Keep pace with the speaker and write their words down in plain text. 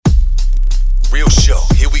Real show,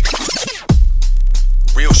 here we go.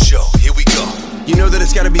 Real show, here we go. You know that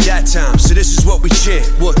it's gotta be that time, so this is what we chant.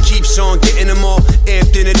 What keeps on getting them all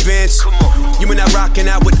amped in advance? Come on. You and I rocking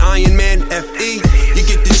out with Iron Man, F.E. You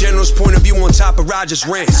get the general's point of view on top of Roger's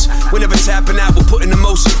rants. We're never tapping out, we're putting the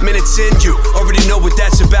most minutes in. You already know what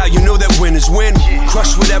that's about, you know that winners win.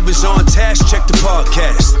 Crush whatever's on task, check the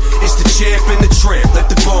podcast. It's the champ and the tramp, let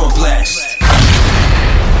the bomb blast.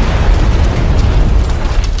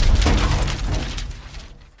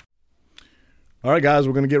 All right, guys,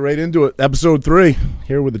 we're going to get right into it. Episode 3,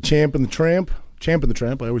 here with the champ and the tramp. Champ and the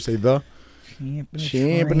tramp. I always say the.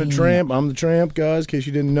 Champ and the tramp. I'm the tramp, guys, in case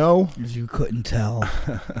you didn't know. As you couldn't tell.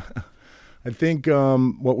 I think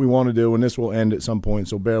what we want to do, and this will end at some point,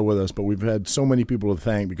 so bear with us, but we've had so many people to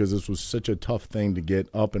thank because this was such a tough thing to get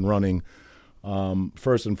up and running.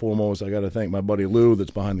 First and foremost, I got to thank my buddy Lou that's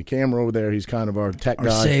behind the camera over there. He's kind of our tech guy.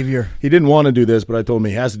 Our savior. He didn't want to do this, but I told him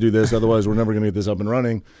he has to do this, otherwise we're never going to get this up and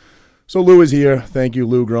running. So Lou is here. Thank you,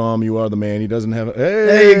 Lou Grom. You are the man. He doesn't have. Hey,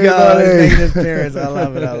 there you go. He's making his appearance. I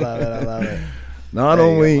love it. I love it. I love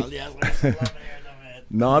it.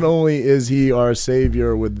 Not only is he our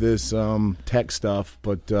savior with this tech stuff,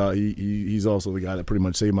 but he's also the guy that pretty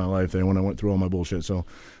much saved my life there when I went through all my bullshit. So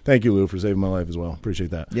thank you, Lou, for saving my life as well. Appreciate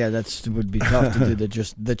that. Yeah, that would be tough to do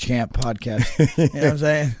the champ podcast. You know what I'm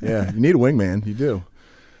saying? Yeah, you need a wingman. You do.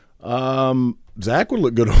 Zach would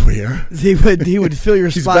look good over here. He would fill your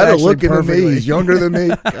spot. He's better looking than me. He's younger than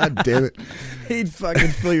me. God damn it. He'd fucking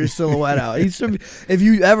fill your silhouette out. If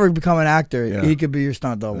you ever become an actor, he could be your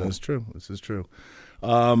stunt double. That's true. This is true.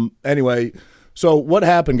 Anyway, so what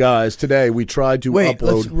happened, guys? Today we tried to upload.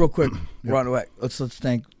 Let's real quick. Run away. Let's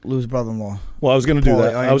thank Lou's brother-in-law. Well, I was going to do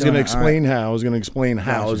that. I was going to explain how. I was going to explain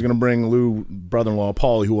how. I was going to bring Lou brother-in-law,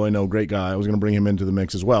 Paulie, who I know, great guy. I was going to bring him into the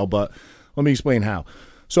mix as well. But let me explain how.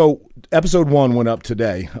 So episode 1 went up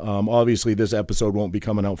today. Obviously, this episode won't be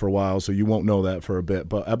coming out for a while, so you won't know that for a bit.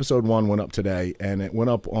 But episode 1 went up today, and it went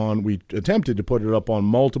up on, we attempted to put it up on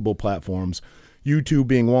multiple platforms, YouTube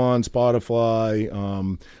being one, Spotify,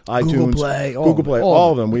 iTunes, Google Play,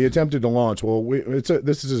 all of them. We attempted to launch. Well,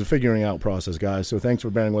 this is a figuring out process, guys, so thanks for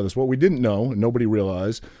bearing with us. What we didn't know, and nobody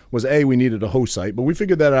realized, was A, we needed a host site, but we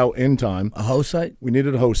figured that out in time. A host site? We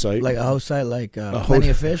needed a host site. Like a host site, like Plenty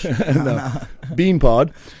of Fish? No.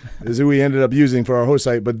 Beanpod is who we ended up using for our host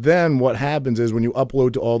site. But then what happens is when you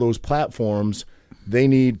upload to all those platforms, they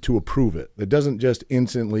need to approve it. It doesn't just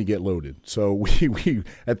instantly get loaded. So we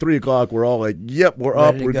at 3 o'clock, we're all like, yep, we're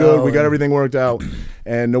up, we're good, we got everything worked out,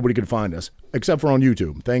 and nobody could find us, except for on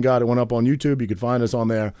YouTube. Thank God it went up on YouTube. You could find us on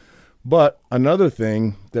there. But another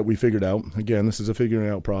thing that we figured out, again, this is a figuring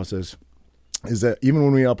out process, is that even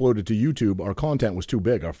when we uploaded to YouTube, our content was too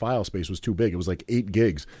big. Our file space was too big. It was like 8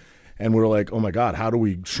 gigs. And we were like, oh, my God, how do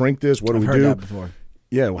we shrink this? What do we do? I've heard that before.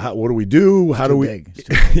 Yeah, what do we do? How do we?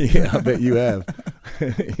 Yeah, I bet you have.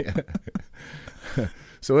 Yeah.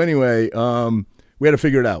 So anyway, we had to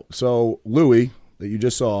figure it out. So Louis, that you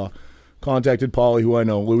just saw, contacted Paulie, who I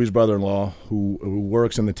know, Louis' brother-in-law, who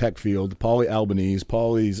works in the tech field, Paulie Albanese.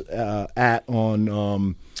 Paulie's @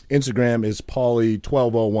 on Instagram is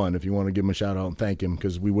Paulie1201, if you want to give him a shout-out and thank him,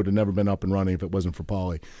 because we would have never been up and running if it wasn't for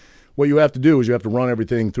Paulie. What you have to do is you have to run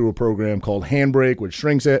everything through a program called Handbrake, which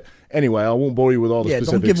shrinks it. Anyway, I won't bore you with all the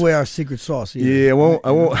specifics. Don't give away our secret sauce either. Yeah,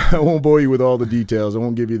 I won't bore you with all the details. I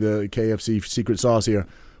won't give you the KFC secret sauce here.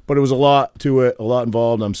 But it was a lot to it, a lot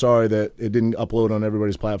involved. I'm sorry that it didn't upload on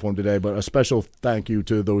everybody's platform today, but a special thank you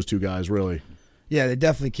to those two guys, really. Yeah, they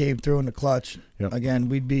definitely came through in the clutch. Yep. Again,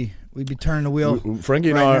 we'd be turning the wheel.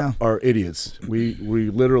 Frankie and I are idiots. We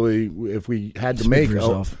literally, if we had to make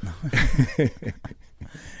yourself.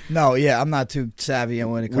 No, yeah, I'm not too savvy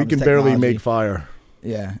when it comes to We can technology. barely make fire.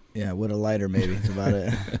 Yeah, with a lighter maybe. That's about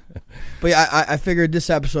it. But yeah, I figured this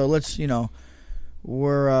episode,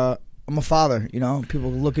 I'm a father,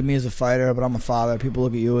 People look at me as a fighter, but I'm a father. People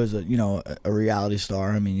look at you as a reality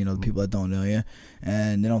star. I mean, the people that don't know you,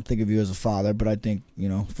 and they don't think of you as a father. But I think,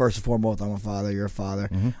 first and foremost, I'm a father. You're a father.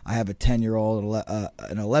 Mm-hmm. I have a 10-year-old,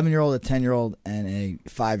 an 11-year-old, a 10-year-old, and a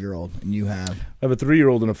 5-year-old, and you have. I have a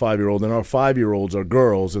 3-year-old and a 5-year-old, and our 5-year-olds are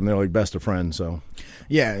girls, and they're like best of friends. So.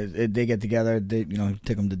 Yeah, they get together. They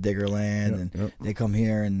take them to Diggerland, and they come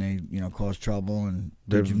here and they cause trouble and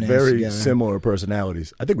they're very together. Similar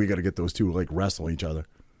personalities. I think we got to get those two wrestle each other.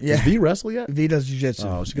 Yeah, does V wrestle yet? V does jiu-jitsu.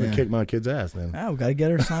 Oh, she's gonna kick my kid's ass then. Oh, we got to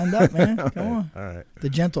get her signed up, man. Come on. All right. The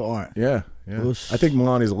gentle art. Yeah. I think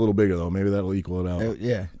Milani's a little bigger though. Maybe that'll equal it out.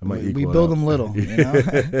 Yeah, we build them little.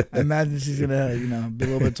 I imagine she's gonna be a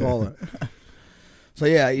little bit taller. So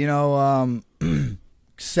yeah,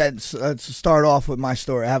 let's start off with my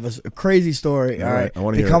story. I have a crazy story. All right. I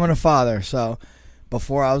want to hear Becoming a father. So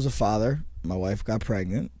before I was a father, my wife got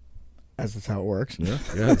pregnant, as that's how it works. Yeah,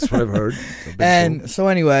 that's what I've heard. And so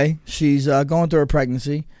anyway, she's going through her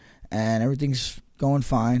pregnancy, and everything's going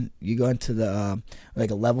fine. You go into the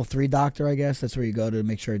like a level 3 doctor, I guess. That's where you go to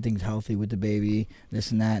make sure everything's healthy with the baby,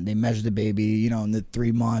 this and that. And they measure the baby, in the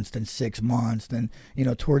 3 months, then 6 months, then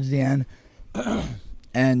towards the end.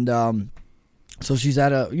 And so she's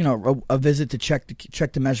at a visit to check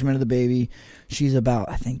the measurement of the baby. She's about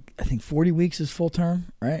I think 40 weeks is full term,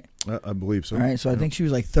 right? I believe so. All right, so I think she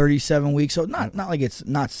was like 37 weeks. So not like it's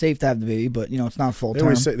not safe to have the baby, but it's not full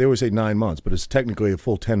term. They always say 9 months, but it's technically a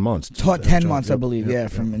full 10 months. 10 months, I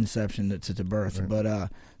believe, from inception to birth. Right.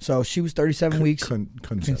 But so she was 37 weeks.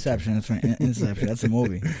 Conception. That's right. Inception. That's a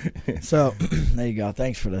movie. So there you go.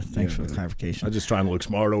 Thanks for the clarification. I'm just trying to look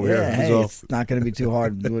smart over here. Hey, it's not going to be too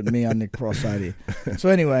hard with me on the cross side of you. So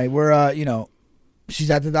anyway, we're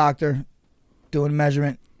she's at the doctor doing a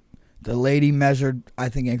measurement. The lady measured, I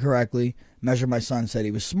think incorrectly, measured my son, said he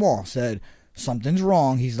was small, said something's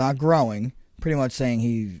wrong, he's not growing, pretty much saying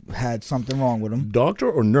he had something wrong with him. Doctor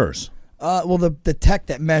or nurse? Well, the tech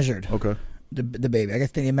that measured the baby. I guess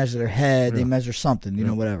they measure their head, they measure something,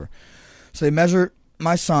 whatever. So they measure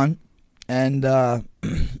my son, and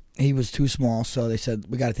he was too small, so they said,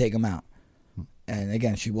 we got to take him out. And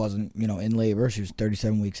again, she wasn't, in labor. She was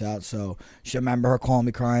 37 weeks out. So I remember her calling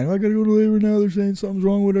me crying, I got to go to labor now. They're saying something's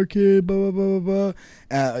wrong with our kid, blah, blah, blah, blah,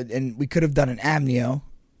 blah. And we could have done an amnio,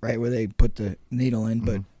 right, where they put the needle in.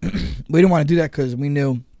 But we didn't want to do that because we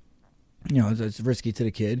knew, it's risky to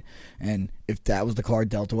the kid. And if that was the card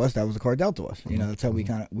dealt to us, that was the card dealt to us. That's how we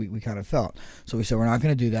kind of felt. So we said, we're not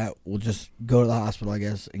going to do that. We'll just go to the hospital, I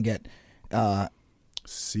guess, and get...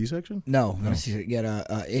 C-section? No. Get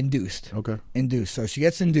induced. Okay. Induced. So she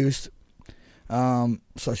gets induced.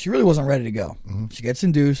 So she really wasn't ready to go. Mm-hmm. She gets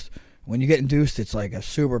induced. When you get induced, it's like a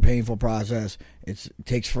super painful process. It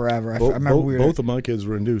takes forever. I remember both of my kids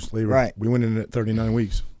were induced labor. Right. We went in at 39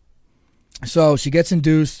 weeks. So she gets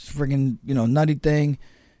induced, friggin', nutty thing.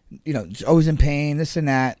 She's always in pain, this and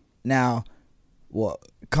that. Now, what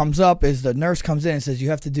comes up is the nurse comes in and says, you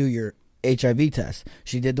have to do your HIV test.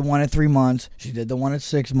 She did the one at 3 months. She did the one at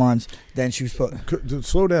 6 months. Then she was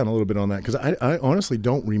slow down a little bit on that, because I honestly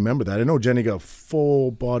don't remember that. I know Jenny got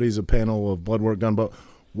full bodies of panel of blood work done, but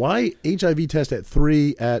why HIV test at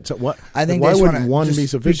 3 at what? I think why wouldn't one be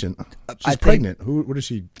sufficient? She's pregnant. What is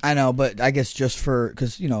she? I know, but I guess just for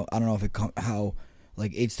because I don't know if how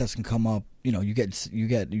like AIDS tests can come up. You get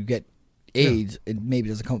AIDS. Yeah. It maybe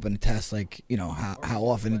doesn't come up in a test like how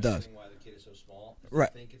often it does. Why the kid is so small?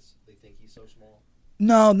 Right. They think he's so small.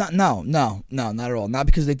 No, not at all. Not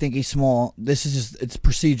because they think he's small. This is just it's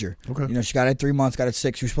procedure. Okay. She got it at 3 months, got it at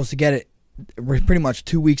 6. She was supposed to get it pretty much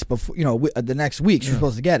 2 weeks before. The next week she was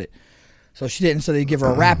supposed to get it. So she didn't. So they give her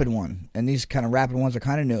a rapid one, and these kind of rapid ones are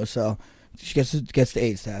kind of new. So she gets the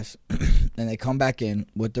AIDS test, and they come back in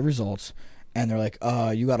with the results, and they're like,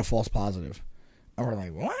 "You got a false positive." And we're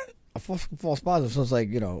like, "What? A false positive?" So it's like,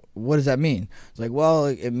 what does that mean? It's like, well,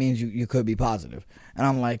 it means you could be positive. And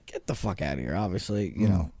I'm like, get the fuck out of here. Obviously,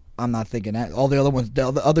 I'm not thinking that. All the other ones, the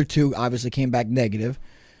other two obviously came back negative.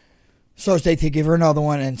 So they give her another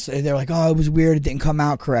one, and they're like, oh, it was weird. It didn't come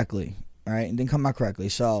out correctly. All right, it didn't come out correctly.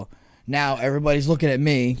 So now everybody's looking at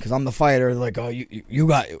me because I'm the fighter. They're like, oh, we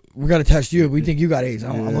got to test you. We think you got AIDS.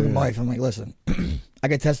 I'm looking at my wife. I'm like, listen, I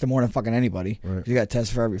get tested more than fucking anybody. Right. You got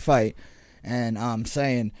tests for every fight. And I'm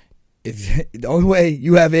saying, if the only way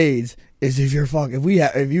you have AIDS is if you're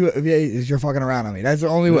if you're fucking around on me. That's the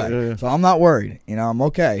only way. Yeah. So I'm not worried. I'm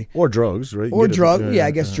okay. Or drugs, right? Or drugs.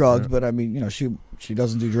 I guess drugs. But I mean, she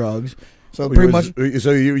doesn't do drugs. So much.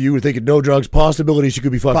 So you were thinking no drugs. Possibility she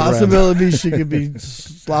could be fucking around. Possibility she could be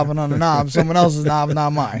slopping on the knob. Someone else's knob,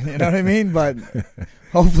 not mine. You know what I mean? But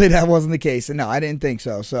hopefully that wasn't the case. And no, I didn't think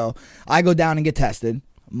so. So I go down and get tested.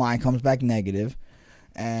 Mine comes back negative,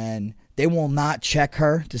 and they will not check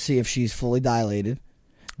her to see if she's fully dilated.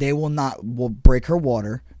 They will break her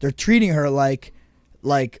water. They're treating her like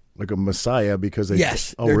a messiah because they they're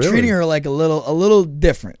really? treating her like a little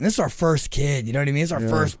different. And this is our first kid, you know what I mean? It's our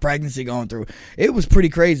first pregnancy going through. It was pretty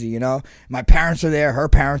crazy, My parents are there, her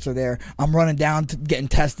parents are there. I'm running down to getting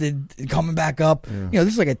tested, coming back up. Yeah.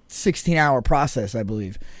 This is like a 16-hour process, I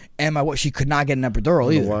believe. And she could not get an epidural I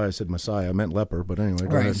don't either. know why I said messiah. I meant leper, but anyway.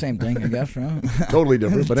 Go right, ahead. same thing, I guess. Right? Totally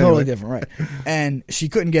different, but totally anyway. different, right? And she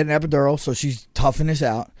couldn't get an epidural, so she's toughing this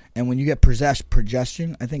out. And when you get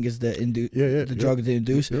progestin, I think is the drug to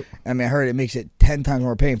induce. Yep. I mean, I heard it makes it 10 times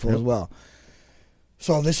more painful as well.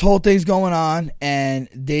 So this whole thing's going on, and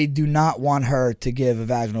they do not want her to give a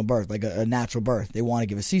vaginal birth, like a natural birth. They want to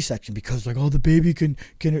give a C-section because, like, the baby can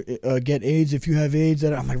get AIDS if you have AIDS.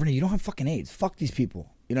 I'm like, Renee, you don't have fucking AIDS. Fuck these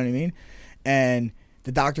people. You know what I mean? And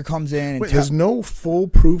the doctor comes in and there's no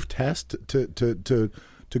foolproof test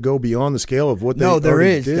to go beyond the scale of what they did?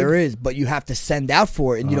 There is, but you have to send out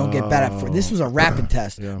for it, and you don't get bad at it. This was a rapid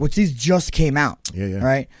test, which these just came out.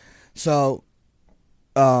 Right. So,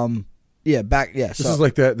 this is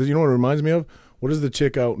like that. You know what it reminds me of? What is the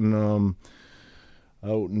chick out in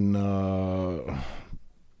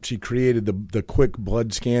she created the quick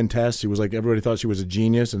blood scan test. She was like, everybody thought she was a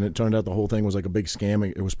genius, and it turned out the whole thing was like a big scam.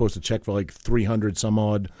 It was supposed to check for like 300 some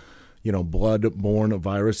odd, blood-borne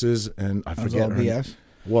viruses, and I forget her. BS?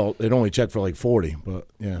 Well, it only checked for like 40, but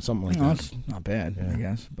yeah, something like that. That's not bad, I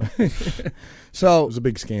guess. But so it was a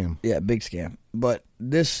big scam. Yeah, big scam. But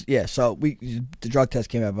this, so the drug test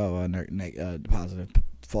came out positive,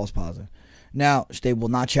 false positive. Now they will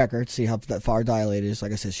not check her to see how that far dilated is.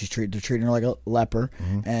 Like I said, they're treating her like a leper,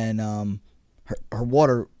 and her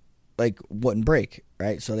water wouldn't break.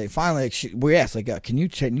 Right, so they finally we asked can you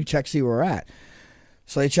check see where we're at?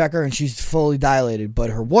 So they check her, and she's fully dilated, but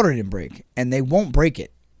her water didn't break, and they won't break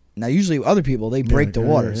it. Now, usually other people, they break the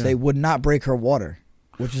water. So they would not break her water,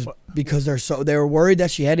 which is because they were worried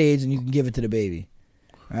that she had AIDS and you can give it to the baby,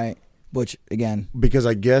 right? Which, again... Because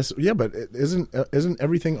I guess, but isn't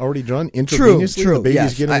everything already done intravenously? True, the baby's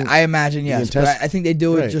yes. getting I imagine, yes. But I think they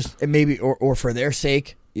do it just maybe, or for their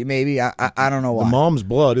sake, maybe. I don't know why. The mom's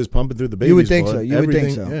blood is pumping through the baby's blood. You would think so. You would think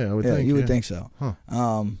so. Yeah, I would think. You would think so.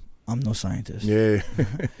 Huh. I'm no scientist. Yeah.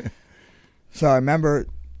 So I remember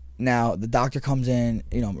now the doctor comes in.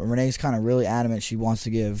 Renee's kind of really adamant. She wants to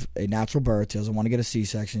give a natural birth. She doesn't want to get a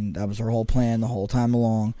C-section. That was her whole plan the whole time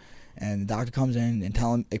along. And the doctor comes in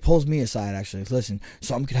and it pulls me aside, actually. Listen,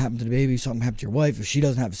 something could happen to the baby. Something could happen to your wife if she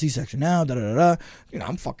doesn't have a C-section now.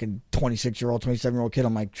 I'm fucking 26-year-old, 27-year-old kid.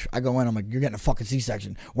 I'm like, I go in. I'm like, you're getting a fucking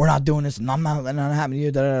C-section. We're not doing this. And I'm not letting it happen to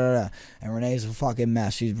you. And Renee's a fucking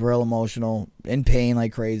mess. She's real emotional, in pain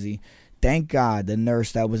like crazy. Thank God the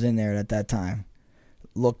nurse that was in there at that time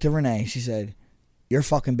looked to Renee. She said, your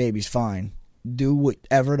fucking baby's fine. Do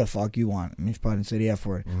whatever the fuck you want. I mean, she probably didn't say the F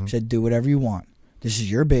word. She said, do whatever you want. This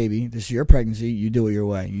is your baby. This is your pregnancy. You do it your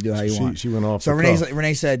way. You do it how you want. She went off. So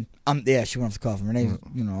Renee said, she went off the cuff. And Renee's, I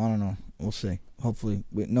don't know. We'll see. Hopefully,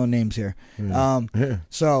 no names here.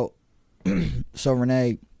 So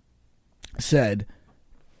Renee said,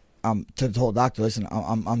 to the whole doctor, listen,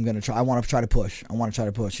 I'm gonna try. I want to try to push.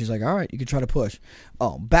 She's like, all right, you can try to push.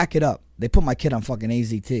 Oh, back it up. They put my kid on fucking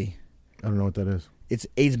AZT. I don't know what that is. It's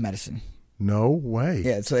AIDS medicine. No way.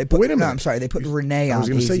 Yeah, so they put. Wait a minute. No, I'm sorry. They put Renee on AZT. I was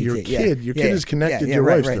going to say your kid. Your kid is connected to your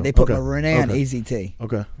wife. wife Right. still. They put Renee on AZT.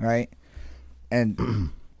 Okay. Right. And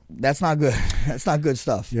that's not good. That's not good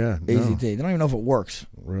stuff. Yeah. AZT. No. They don't even know if it works.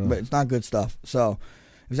 Really? But it's not good stuff. So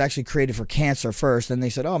it was actually created for cancer first. Then they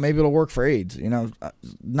said, oh, maybe it'll work for AIDS.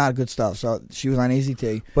 Not good stuff. So she was on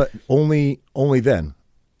AZT. But only then.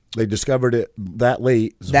 They discovered it that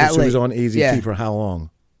late. So she was on AZT for how long?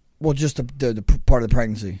 Well, just the part of the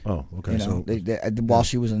pregnancy. Oh, okay. So while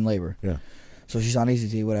she was in labor. Yeah. So she's on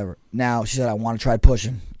AZT, whatever. Now she said, I want to try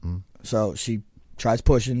pushing. So she tries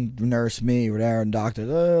pushing. Nurse, me, whatever, and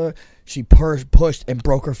doctor. She pushed and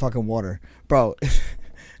broke her fucking water, bro.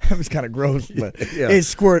 It was kind of gross, but it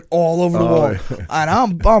squirted all over the wall,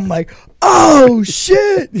 and I'm like, oh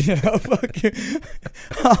shit,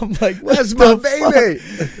 I'm like, that's my baby.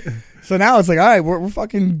 So now it's like, all right, we're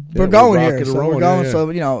going here. So we're going.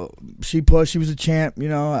 So she pushed. She was a champ.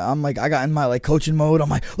 I'm like, I got in my coaching mode. I'm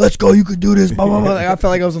like, let's go. You could do this. Blah, blah, blah. I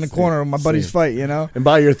felt like I was in the corner of my buddy's fight. And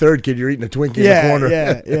by your third kid, you're eating a Twinkie in the corner.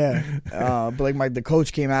 Yeah. But the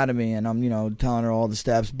coach came out of me, and I'm telling her all the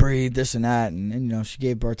steps, breathe, this and that, and she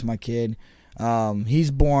gave birth to my kid. He's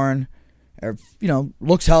born.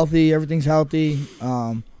 Looks healthy. Everything's healthy.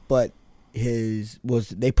 But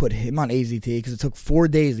they put him on AZT because it took 4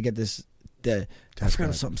 days to get this. I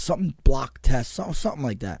forgot something block test, something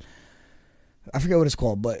like that. I forget what it's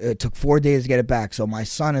called, but it took 4 days to get it back. So my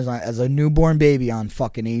son is as a newborn baby on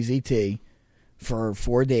fucking AZT for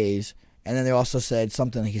 4 days, and then they also said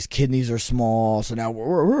something like his kidneys are small. So now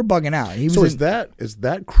we're bugging out. Is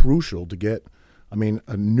that crucial to get? I mean,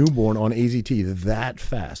 a newborn on AZT that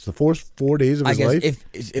fast? The first 4 days of his life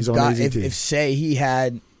if say he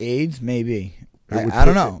had AIDS, maybe. I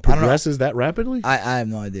don't know. Progresses that rapidly? I have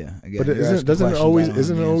no idea. Again, but doesn't it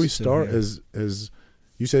always start as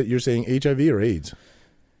you said? You're saying HIV or AIDS?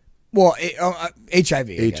 Well, HIV.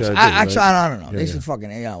 HIV. Actually, I don't know. They said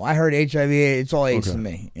fucking. I heard HIV. It's all AIDS to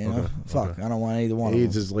me. Fuck. I don't want either one.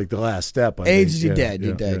 AIDS is like the last step. AIDS is you're dead.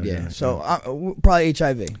 You're dead. Yeah. So probably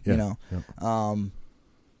HIV.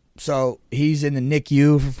 So he's in the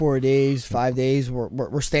NICU for 4 days, 5 days.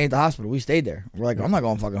 We're staying at the hospital. We stayed there. We're like, I'm not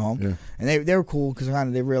going fucking home. Yeah. And they were cool because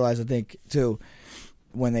they realized, I think, too,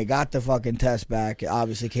 when they got the fucking test back, it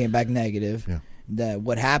obviously came back negative. Yeah. That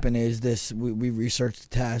what happened is this. We researched the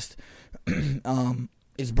test.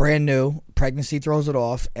 It's brand new. Pregnancy throws it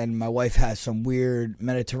off, and my wife has some weird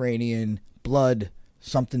Mediterranean blood,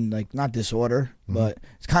 something like not disorder, but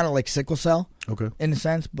it's kind of like sickle cell. Okay. In a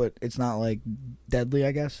sense, but it's not like deadly,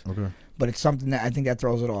 I guess. Okay. But it's something that I think that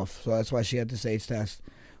throws it off. So that's why she had this AIDS test.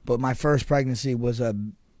 But my first pregnancy was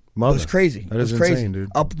crazy. That it was is crazy. insane, dude.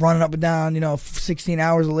 Running up and down, 16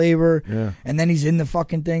 hours of labor. Yeah. And then he's in the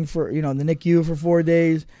fucking thing for, the NICU for 4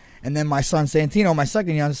 days. And then my son, Santino, my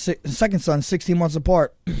second son, 16 months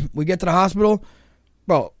apart. We get to the hospital.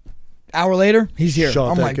 Bro, hour later, he's here.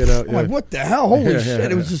 Shot I'm that like, kid out, yeah. what the hell? Holy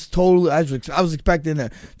shit. It was just totally, I was expecting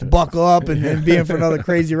to buckle up and be in for another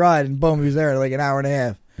crazy ride. And boom, he was there like an hour and a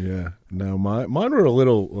half. Yeah, no, mine were a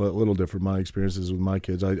little different. My experiences with my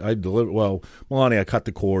kids, I delivered. Well, Melania, I cut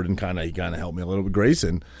the cord and he kind of helped me a little bit.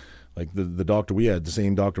 Grayson, like the doctor we had, the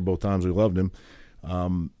same doctor both times. We loved him.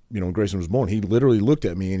 Grayson was born. He literally looked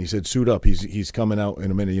at me and he said, "Suit up. He's coming out in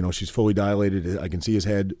a minute. She's fully dilated. I can see his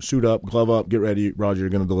head. Suit up, glove up, get ready, Roger. You're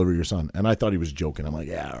going to deliver your son." And I thought he was joking. I'm like,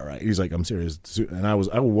 "Yeah, all right." He's like, "I'm serious." And I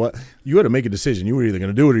what? You had to make a decision. You were either going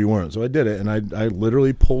to do it or you weren't. So I did it, and I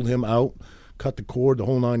literally pulled him out. Cut the cord, the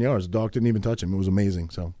whole 9 yards. The doc didn't even touch him. It was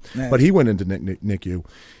amazing. So, nice. But he went into NICU.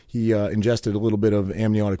 He ingested a little bit of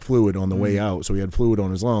amniotic fluid on the way out, so he had fluid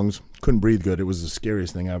on his lungs. Couldn't breathe good. It was the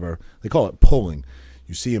scariest thing ever. They call it pulling.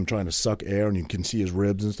 You see him trying to suck air, and you can see his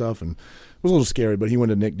ribs and stuff. And it was a little scary. But he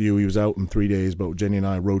went to NICU. He was out in 3 days. But Jenny and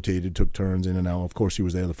I rotated, took turns in and out. Of course, he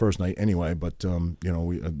was there the first night anyway. But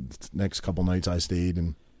we next couple nights I stayed,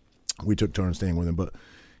 and we took turns staying with him. But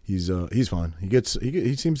he's fine.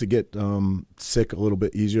 He seems to get sick a little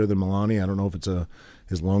bit easier than Melania. I don't know if it's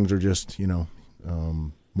his lungs are just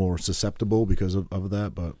more susceptible because of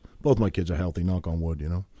that. But both my kids are healthy. Knock on wood.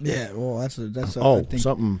 Yeah. Well, that's I think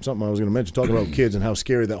something I was going to mention. Talking about kids and how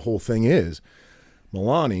scary that whole thing is.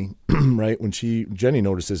 Melanie, right when Jenny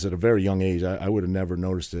noticed this at a very young age. I would have never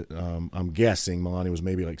noticed it. I'm guessing Melanie was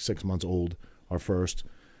maybe like 6 months old, our first,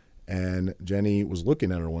 and Jenny was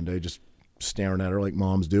looking at her one day, just staring at her like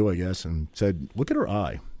moms do, I guess, and said, "Look at her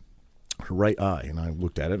eye, her right eye." And I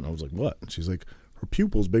looked at it and I was like, "What?" And she's like, "Her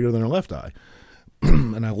pupil's bigger than her left eye."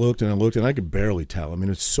 And I looked and I could barely tell. I mean,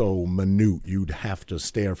 it's so minute. You'd have to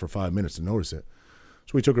stare for 5 minutes to notice it.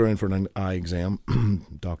 So we took her in for an eye exam.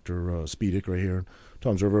 Dr. Spedick right here,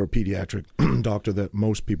 Tom's River, a pediatric doctor that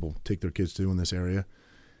most people take their kids to in this area.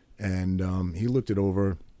 And he looked it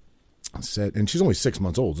over, said, and she's only 6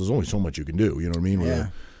 months old. There's only so much you can do. You know what I mean? Yeah.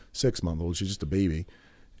 6-month-old. She's just a baby.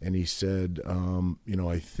 And he said,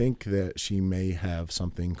 I think that she may have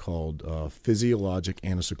something called physiologic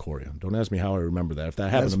anisocoria. Don't ask me how I remember that. If that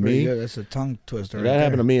happened to me. Good. That's a tongue twister. If that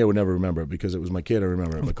happened to me, I would never remember it because it was my kid. I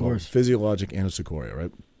remember it. Of course. Physiologic anisocoria,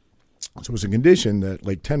 right? So it's a condition that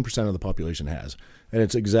like 10% of the population has. And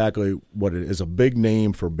it's exactly what it is. A big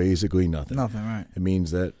name for basically nothing. Nothing, right. It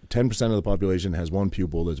means that 10% of the population has one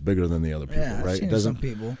pupil that's bigger than the other pupil, yeah, right? I've seen some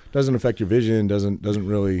people. Doesn't affect your vision, doesn't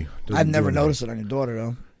really. I've never noticed it on your daughter,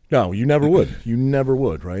 though. No, you never would. You never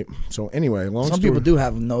would, right? So anyway, some people do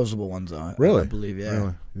have noticeable ones, though. Really? I believe, yeah.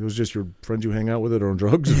 Really? It was just your friends you hang out with that are on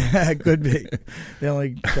drugs? Yeah, it could be. They only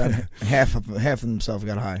got half of themselves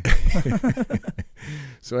got high.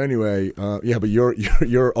 So anyway, but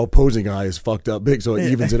your opposing eye is fucked up big, so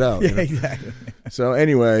it evens it out. Yeah, exactly. So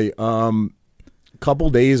anyway, couple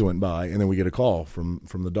days went by, and then we get a call from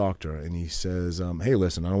the doctor, and he says, "Hey,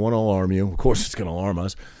 listen, I don't want to alarm you. Of course, it's going to alarm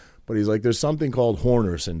us." But he's like, there's something called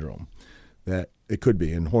Horner syndrome that it could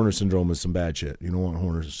be. And Horner syndrome is some bad shit. You don't want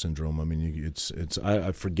Horner syndrome. I mean,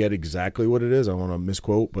 I forget exactly what it is. I want to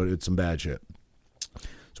misquote, but it's some bad shit.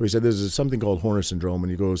 So he said there's something called Horner syndrome.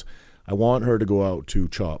 And he goes, I want her to go out to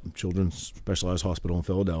CHOP, Children's Specialized Hospital in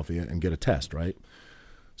Philadelphia, and get a test, right?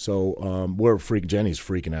 So Jenny's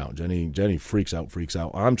freaking out. Jenny freaks out.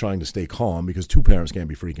 I'm trying to stay calm because two parents can't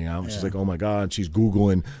be freaking out. Yeah. She's like, oh my God. She's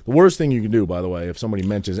Googling. The worst thing you can do, by the way, if somebody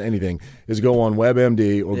mentions anything, is go on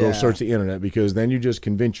WebMD or go search the internet, because then you just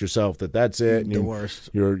convince yourself that that's it. And worst.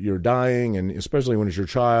 You're dying, and especially when it's your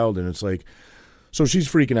child, and it's like, so she's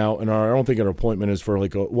freaking out, and I don't think an appointment is for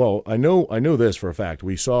I know this for a fact.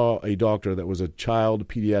 We saw a doctor that was a child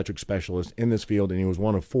pediatric specialist in this field, and he was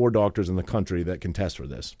one of 4 doctors in the country that can test for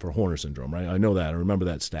this, for Horner syndrome, right? I know that. I remember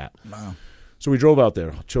that stat. Wow. So we drove out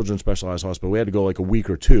there, Children's Specialized Hospital. We had to go like a week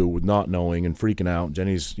or 2 with not knowing and freaking out.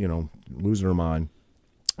 Jenny's, losing her mind.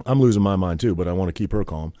 I'm losing my mind too, but I want to keep her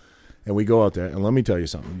calm. And we go out there, and let me tell you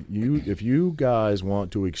something. If you guys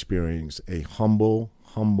want to experience a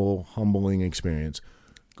humbling experience,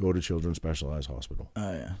 go to Children's Specialized Hospital.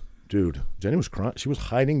 Oh, yeah. Dude, Jenny was crying. She was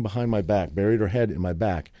hiding behind my back, buried her head in my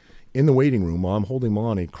back in the waiting room while I'm holding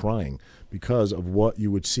Melanie, crying because of what you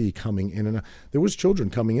would see coming in and out. There was children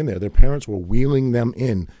coming in there. Their parents were wheeling them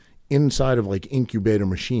inside of like incubator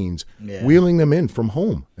machines, wheeling them in from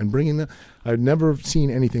home and bringing them. I've never seen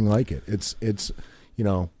anything like it. It's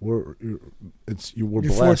we're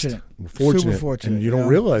blessed. Fortunate. We're fortunate. Super fortunate. And you don't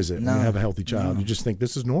realize it No. when you have a healthy child. No. You just think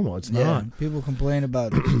this is normal. It's Yeah, not. people complain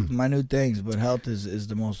about minute things, but health is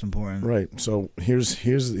the most important. Right. So here's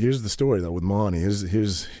the story though with Melanie. Here's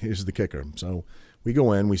the kicker. So we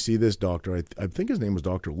go in, we see this doctor. I think his name was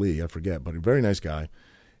Dr. Lee. I forget, but a very nice guy.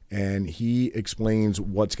 And he explains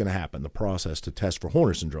what's going to happen, the process to test for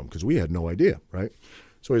Horner syndrome, because we had no idea, right?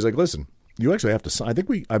 So he's like, listen, you actually have to. I think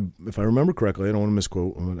if I remember correctly, I don't want to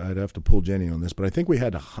misquote. I'd have to pull Jenny on this, but I think we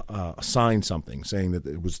had to sign something saying that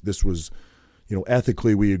this was,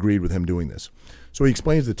 ethically we agreed with him doing this. So he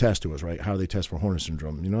explains the test to us, right? How they test for Horner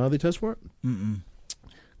syndrome. You know how they test for it? Mm-mm.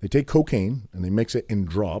 They take cocaine and they mix it in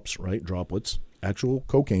drops, right? Droplets, actual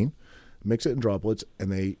cocaine, mix it in droplets,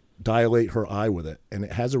 and they dilate her eye with it, and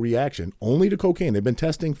it has a reaction only to cocaine. They've been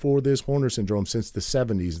testing for this Horner syndrome since the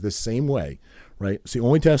 70s this same way, right? It's the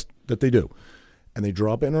only test that they do. And they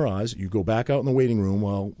drop it in her eyes. You go back out in the waiting room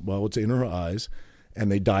while it's in her eyes,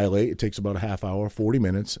 and they dilate. It takes about a half hour, 40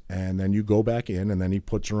 minutes, and then you go back in, and then he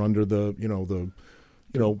puts her under the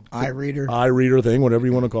eye reader thing, whatever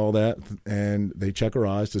you want to call that, and they check her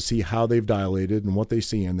eyes to see how they've dilated and what they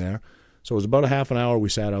see in there. So it was about a half an hour we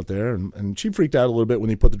sat out there, and she freaked out a little bit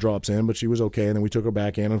when he put the drops in, but she was okay, and then we took her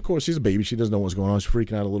back in. And of course, she's a baby. She doesn't know what's going on. She's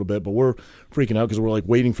freaking out a little bit, but we're freaking out because we're, like,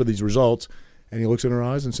 waiting for these results. And he looks in her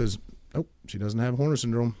eyes and says, oh, she doesn't have Horner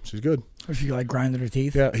syndrome. She's good. Or she, like, grinded her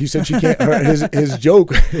teeth? Yeah, he said she can't. His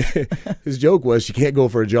joke was she can't go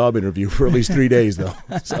for a job interview for at least 3 days, though.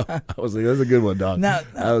 So I was like, that's a good one, Doc. Now,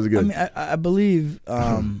 that was good. I mean, I believe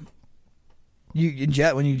when you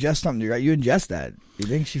ingest something, you ingest that. You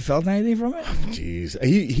think she felt anything from it? Jeez.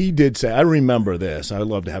 He did say, I remember this. I'd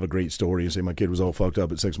love to have a great story and say my kid was all fucked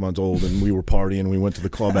up at 6 months old and we were partying and we went to the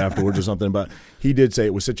club afterwards or something. But he did say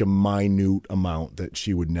it was such a minute amount that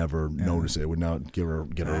she would never notice it. It would not get her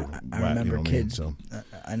I remember kids. So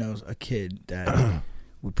I know a kid that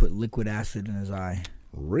would put liquid acid in his eye.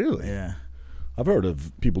 Really? Yeah. I've heard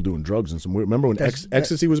of people doing drugs and some weird. Remember when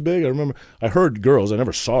ecstasy was big? I heard girls. I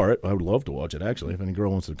never saw it. I would love to watch it, actually, if any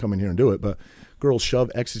girl wants to come in here and do it. But girls shove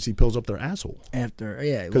ecstasy pills up their asshole.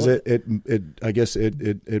 Because I guess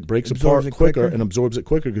it breaks apart quicker and absorbs it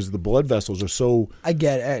quicker because the blood vessels are so. I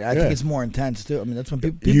get it. I think it's more intense too. I mean, that's when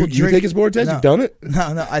people drink. You think it's more intense? No, You've done it?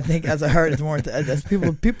 No. I think, as I heard, it's more intense. That's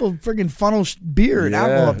people freaking funnel beer and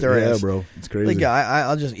alcohol up their ass. Yeah, bro, it's crazy. Like,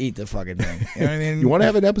 I'll just eat the fucking thing. You know what I mean? You want to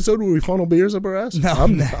have an episode where we funnel beers up our ass? No,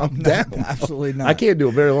 I'm down. Absolutely not. I can't do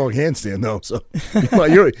a very long handstand though, so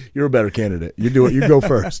you're a better candidate. You do it. You go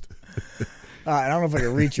first. I don't know if I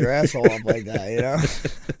can reach your asshole up like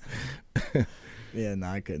that, Yeah, no,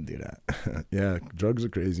 I couldn't do that. Yeah, drugs are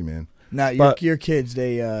crazy, man. Now, your kids,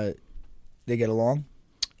 they get along?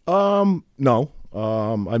 No.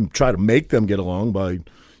 I'm trying to make them get along by,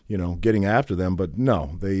 getting after them, but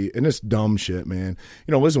no, and it's dumb shit, man.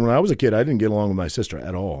 Listen, when I was a kid, I didn't get along with my sister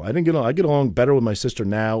at all. I get along better with my sister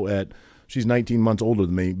now she's 19 months older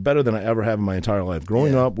than me, better than I ever have in my entire life.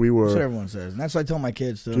 Growing up, we were... That's what everyone says. And that's what I tell my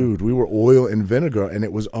kids, too. Dude, we were oil and vinegar, and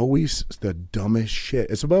it was always the dumbest shit.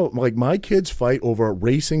 It's about, like, my kids fight over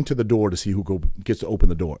racing to the door to see who gets to open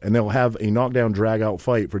the door. And they'll have a knockdown, drag-out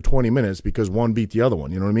fight for 20 minutes because one beat the other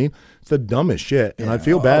one. You know what I mean? It's the dumbest shit. And I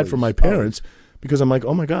feel bad for my parents because I'm like,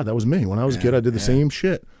 oh, my God, that was me. When I was a kid, I did the same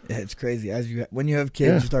shit. Yeah, it's crazy. When you have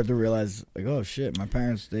kids, you start to realize, like, oh shit, my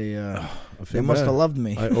parents, they must have loved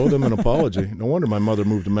me. I owe them an apology. No wonder my mother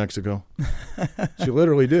moved to Mexico. She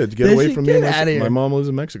literally did to get away from me. My mom lives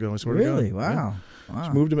in Mexico. I swear to God. Really? Wow. Yeah. Wow. She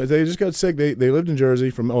moved to. They just got sick. They lived in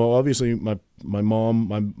Jersey. Obviously my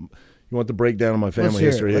mom. You want the breakdown of my family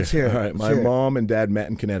history? Let's hear it. All right. My mom and dad met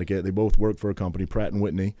in Connecticut. They both worked for a company, Pratt &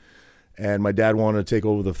 Whitney, and my dad wanted to take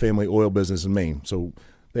over the family oil business in Maine. So.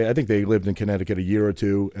 I think they lived in Connecticut a year or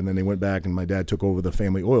two, and then they went back, and my dad took over the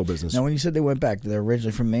family oil business. Now, when you said they went back, they're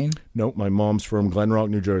originally from Maine? No, my mom's from Glen Rock,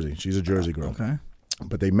 New Jersey. She's a Jersey girl. Okay.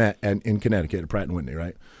 But they met in Connecticut at Pratt & Whitney,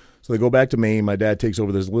 right? So they go back to Maine. My dad takes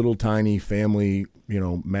over this little tiny family,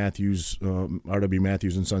 Matthews, R.W.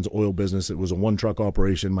 Matthews and Sons oil business. It was a one-truck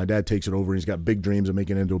operation. My dad takes it over, and he's got big dreams of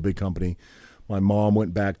making it into a big company. My mom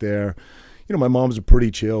went back there. My mom's a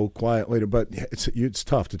pretty chill, quiet lady, but it's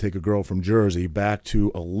tough to take a girl from Jersey back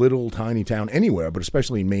to a little tiny town anywhere, but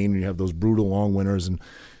especially in Maine when you have those brutal long winters. And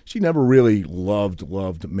she never really loved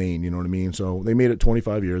Maine, you know what I mean? So they made it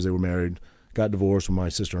 25 years. They were married, got divorced when my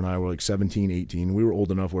sister and I were like 17, 18. We were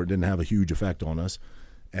old enough where it didn't have a huge effect on us.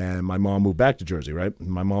 And my mom moved back to Jersey, right? And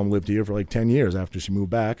my mom lived here for like 10 years after she moved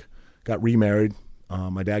back, got remarried.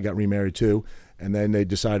 My dad got remarried too. And then they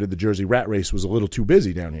decided the Jersey rat race was a little too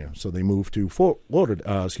busy down here. So they moved to Fort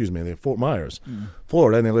Myers,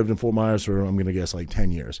 Florida. And they lived in Fort Myers for, I'm going to guess, like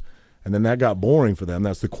 10 years. And then that got boring for them.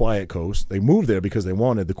 That's the quiet coast. They moved there because they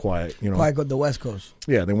wanted the quiet, the West Coast.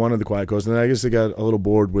 Yeah, they wanted the quiet coast. And then I guess they got a little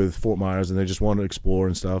bored with Fort Myers and they just wanted to explore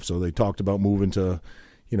and stuff. So they talked about moving to,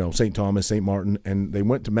 St. Thomas, St. Martin. And they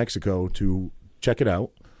went to Mexico to check it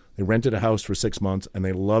out. They rented a house for 6 months, and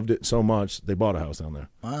they loved it so much they bought a house down there.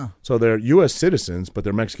 Wow! So they're U.S. citizens, but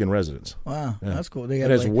they're Mexican residents. Wow, yeah. That's cool. And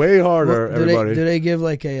it's way harder. Everybody, do they give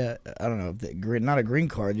like a I don't know, not a green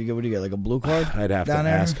card? What do you get, like a blue card? I'd have to down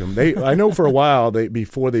there? ask them. I know for a while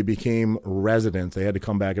before they became residents, they had to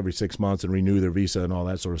come back every 6 months and renew their visa and all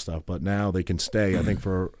that sort of stuff. But now they can stay. I think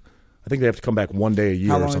they have to come back one day a year.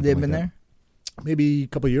 How long have they been there? Maybe a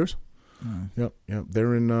couple of years. Yep.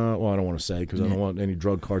 They're in. Well, I don't want to say because I don't want any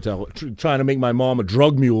drug cartel trying to make my mom a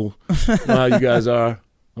drug mule. You guys are.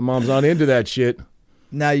 My mom's not into that shit.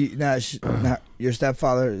 Now your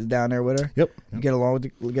stepfather is down there with her. Yep. You get along with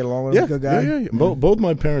him. Good guy. Yeah. Both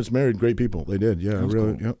my parents married great people. They did. Yeah, that's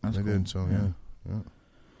really. Cool. Yep. That's they cool. did. So yeah.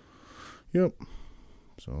 Yep.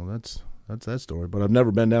 So that's that story. But I've never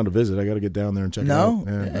been down to visit. I got to get down there and check it out.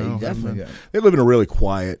 You definitely got. They live in a really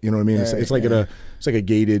quiet. You know what I mean? It's like it's like a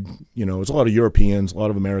gated. It's a lot of Europeans, a lot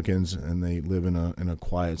of Americans, and they live in a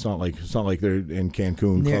quiet. It's not like they're in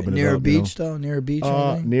Cancun clubbing near it up. A beach though. Near a beach.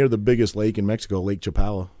 Near the biggest lake in Mexico, Lake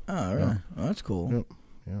Chapala. Oh, really? Oh, that's cool.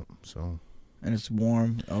 Yep. So. And it's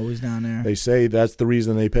warm, always down there. They say that's the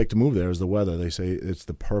reason they picked to move there is the weather. They say it's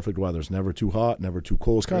the perfect weather. It's never too hot, never too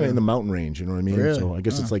cold. It's kind of in the mountain range, you know what I mean? Really? So I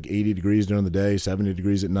guess it's like 80 degrees during the day, 70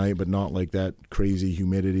 degrees at night, but not like that crazy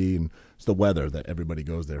humidity. And it's the weather that everybody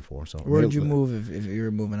goes there for. So where did you move if you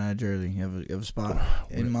were moving out of Jersey? You have a spot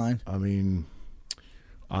in mind? I mean,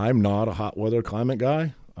 I'm not a hot weather climate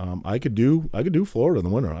guy. I could do Florida in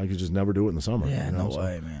the winter. I could just never do it in the summer. Yeah, no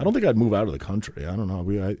way, man. I don't think I'd move out of the country. I don't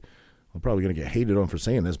know. I'm probably going to get hated on for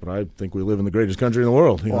saying this, but I think we live in the greatest country in the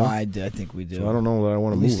world. I think we do. So I don't know that I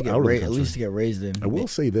want to move out of the country. At least to get raised in. I will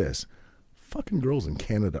say this. Fucking girls in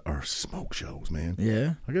Canada are smoke shows, man.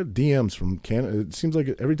 Yeah? I got DMs from Canada. It seems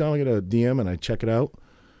like every time I get a DM and I check it out,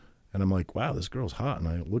 and I'm like, wow, this girl's hot. And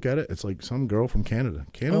I look at it, it's like some girl from Canada.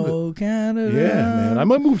 Oh, Canada. Yeah, man. I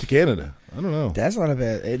might move to Canada. I don't know. That's not a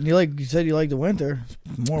bad. And you said you like the winter.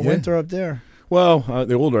 More winter up there. Well,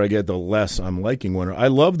 the older I get, the less I'm liking winter. I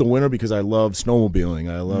love the winter because I love snowmobiling.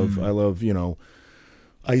 I love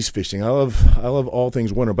ice fishing. I love all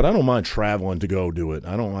things winter, but I don't mind traveling to go do it.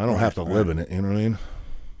 I don't have to live in it. You know what I mean?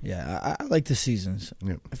 Yeah, I like the seasons.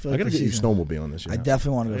 Yeah. I got to get you snowmobiling this year. I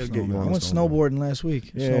definitely want to go snowboarding. I went snowboarding last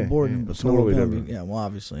week. Yeah, snowboarding. But snowboarding. Yeah, well,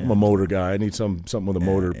 obviously. I'm a motor guy. I need something with a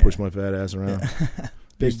motor to push my fat ass around.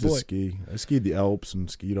 Big boy. Ski. I skied the Alps and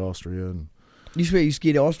skied Austria and. You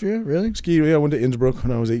skied Austria, really? I went to Innsbruck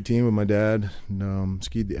when I was 18 with my dad. And,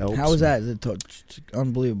 skied the Alps. How was that? Is it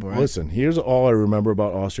unbelievable, right? Listen, here's all I remember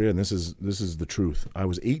about Austria, and this is the truth. I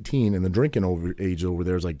was 18, and the drinking age over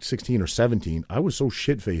there is like 16 or 17. I was so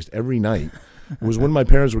shit-faced every night. It was when my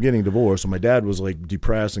parents were getting divorced, and my dad was like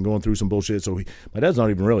depressed and going through some bullshit. So my dad's not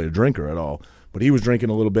even really a drinker at all, but he was drinking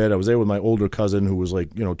a little bit. I was there with my older cousin who was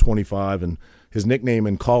like 25, and his nickname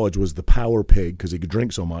in college was the Power Pig because he could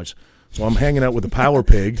drink so much. So I'm hanging out with the Power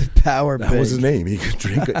Pig. That was his name. He could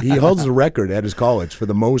drink. He holds the record at his college for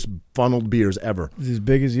the most funneled beers ever. Is he as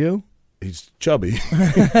big as you? He's chubby.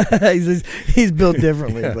 he's built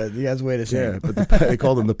differently, but he has way to say. Yeah, but they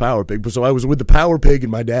called him the Power Pig. So I was with the Power Pig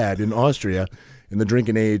and my dad in Austria, and the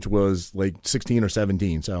drinking age was like 16 or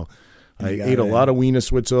 17. So I ate a lot of Wiener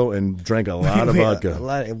Schnitzel and drank a lot of vodka.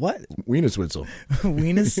 What? Wiener Schnitzel.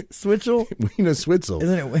 Wiener Schnitzel? Wiener Schnitzel.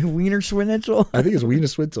 Isn't it Wiener Schnitzel? I think it's Wiener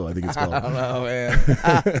Schnitzel. I think it's called. I don't know, man.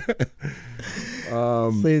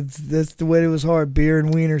 That's the way it was hard. Beer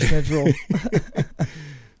and Wiener Schnitzel.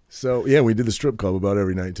 So, yeah, we did the strip club about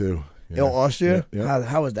every night, too. Yeah. Austria? Yeah.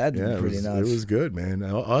 How was that? Yeah, pretty nuts. It was good, man.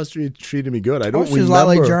 Austria treated me good. I don't Austria's remember.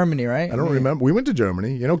 a lot like Germany, right? I don't remember. We went to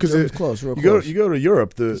Germany, because it's close. Real close. You go to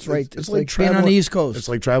Europe. It's right. It's like traveling being on the East Coast. It's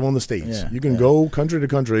like traveling the States. You can go country to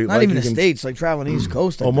country. Not even the States, like traveling the East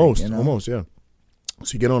Coast. Almost, yeah.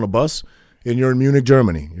 So you get on a bus and you're in Munich,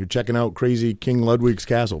 Germany. You're checking out crazy King Ludwig's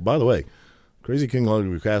castle. By the way, Crazy King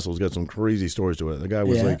Ludwig Castle's got some crazy stories to it. The guy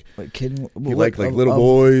was he liked little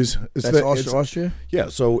boys. That's Austria? Yeah,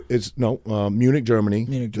 so it's Munich, Germany.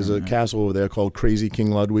 There's a castle over there called Crazy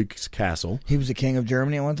King Ludwig's Castle. He was the king of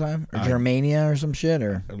Germany at one time? Or Germania or some shit?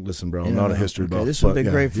 Or listen, bro, I'm not a history buff. This would be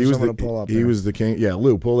great for someone to pull up. He was the king. Yeah,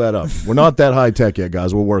 Lou, pull that up. We're not that high tech yet,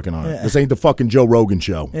 guys. We're working on it. This ain't the fucking Joe Rogan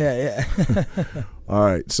show. Yeah. All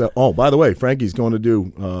right. So, by the way, Frankie's going to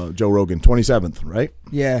do Joe Rogan 27th, right?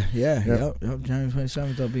 Yeah. Yep. January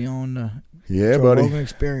 27th, I'll be on Joe buddy. Rogan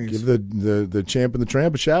Experience. Give the champ and the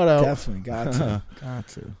tramp a shout out. Definitely. Got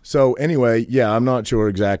to. So, anyway, yeah, I'm not sure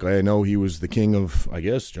exactly. I know he was the king of, I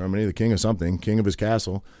guess, Germany, the king of something, king of his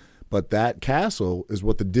castle. But that castle is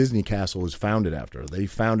what the Disney castle is founded after. They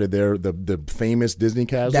founded the famous Disney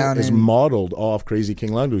castle is modeled off Crazy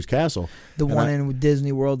King Ludwig's castle. The one in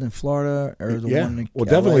Disney World in Florida, or the one in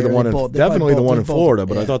definitely the one in Florida.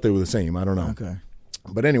 But I thought they were the same. I don't know. Okay.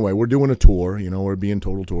 But anyway, we're doing a tour. We're being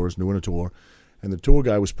total tourists, doing a tour, and the tour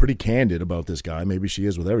guy was pretty candid about this guy. Maybe she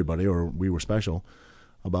is with everybody, or we were special.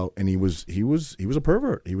 And he was a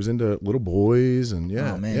pervert. He was into little boys and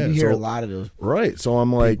Oh man, you hear a lot of those. Right. So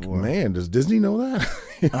I'm like, man, does Disney know that?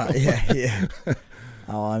 Yeah.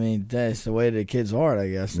 Oh, I mean, that's the way the kids are, I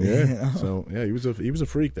guess. Yeah. So yeah, he was a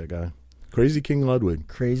freak, that guy. Crazy King Ludwig.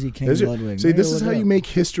 Crazy King Ludwig. See, this is how you make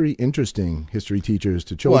history interesting, history teachers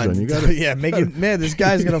to children. You got to make it. Man, this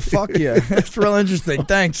guy's gonna fuck you. It's real interesting.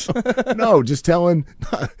 Thanks. No, just telling.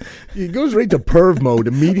 It goes right to perv mode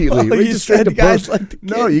immediately. Well, right straight to perv.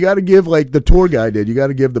 No, you got to give like the tour guy did. You got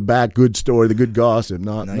to give the good story, the good gossip.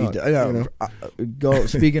 Go.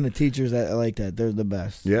 Speaking of teachers, I like that. They're the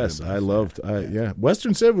best. Yes, I loved.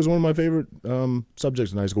 Western Civ was one of my favorite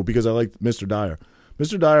subjects in high school because I liked Mr. Dyer.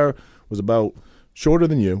 Mr. Dyer was about shorter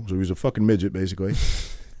than you, so he was a fucking midget, basically.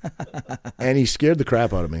 And he scared the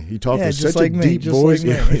crap out of me. He talked with such a deep voice.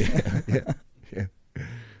 Yeah.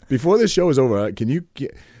 Before this show is over, can you?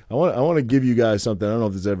 I want to give you guys something. I don't know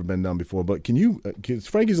if this has ever been done before, but can you?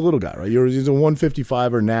 Frankie's a little guy, right? He's a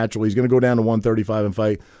 155er natural. He's going to go down to 135 and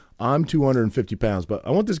fight. I'm 250 pounds, but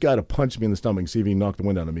I want this guy to punch me in the stomach and see if he can knock the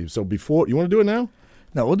wind out of me. So before, you want to do it now?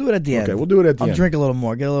 No, we'll do it at the end. Okay, we'll do it at the end. I'll drink a little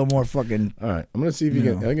more, get a little more fucking. All right, I'm gonna see if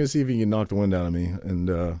I'm gonna see if he can knock the wind out of me, and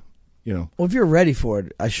Well, if you're ready for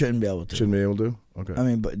it, I shouldn't be able to. Shouldn't be able to. Okay. I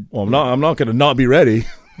mean, but I'm not gonna not be ready.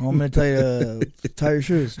 Well, I'm gonna tell you to tie your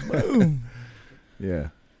shoes. Boom. Yeah.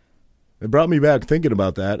 It brought me back thinking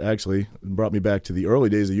about that. Actually, it brought me back to the early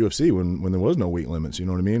days of UFC when there was no weight limits. You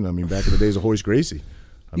know what I mean? I mean, back in the days of Hoist Gracie.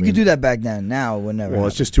 You could do that back then. Now, it would never. Well,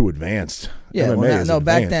 it's just too advanced. Yeah,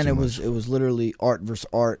 back then it was literally art versus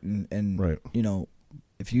art, and right.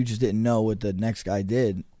 If you just didn't know what the next guy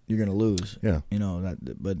did, you're gonna lose. Yeah, that.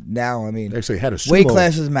 But now, I mean, they actually had a sumo. Weight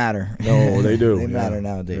classes matter. No, they do. They matter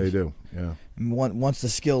nowadays. They do. Yeah. Once the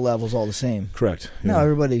skill level's all the same. Correct. Yeah. Now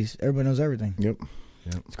everybody knows everything. Yep.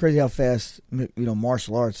 Yeah. It's crazy how fast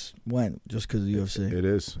martial arts went just because of the UFC. It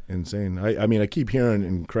is insane. I mean, I keep hearing,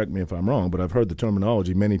 and correct me if I'm wrong, but I've heard the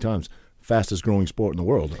terminology many times. Fastest growing sport in the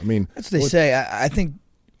world. I mean, that's what they say. I think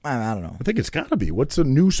I don't know. I think it's got to be. What's a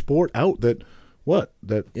new sport out that? What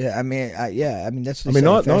that? Yeah, I mean, that's. What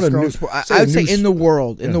not a new sport. I would say in the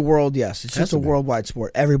world. In the world, yes, it's just a worldwide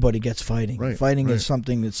sport. Everybody gets fighting. Right, fighting is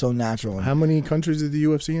something that's so natural. How many countries is the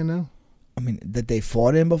UFC in now? I mean, that they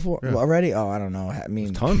fought in before already? Oh, I don't know. I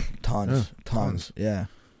mean, tons. Yeah.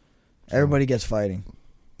 Everybody gets fighting.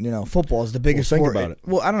 Football is the biggest sport. Think about it.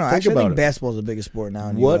 Well, I don't know. I think basketball is the biggest sport now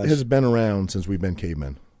in the What US. has been around since we've been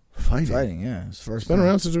cavemen? Fighting, yeah. It's been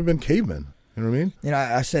around since we've been cavemen. You know what I mean?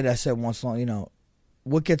 I said once long,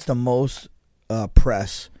 what gets the most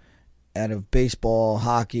press out of baseball,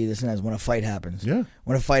 hockey, this and that is when a fight happens. Yeah.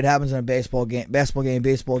 When a fight happens in a baseball game,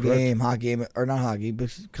 hockey game, or not hockey,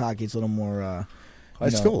 but hockey it's a little more.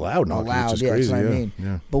 It's still allowed in hockey, which is crazy. That's what I mean.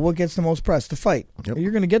 Yeah. But what gets the most press? The fight. Yep.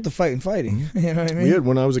 You're going to get the fight in fighting. Mm-hmm. You know what I mean?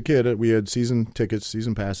 When I was a kid, we had season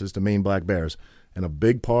passes to Maine Black Bears. And a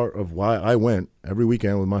big part of why I went every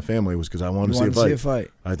weekend with my family was because I wanted to see a fight.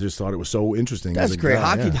 I just thought it was so interesting. That's great.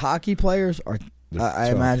 Hockey players are. I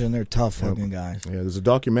imagine they're tough looking guys. Yeah, there's a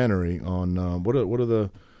documentary on what are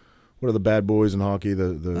the bad boys in hockey?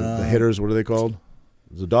 The hitters. What are they called?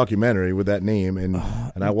 There's a documentary with that name, and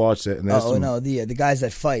I watched it. And the guys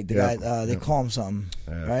that fight, they call them something,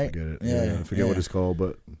 right? Forget it. Yeah, I forget what it's called,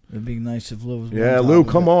 but it'd be nice if Lou was. Yeah, Lou,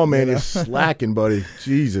 come on, man, you're slacking, buddy.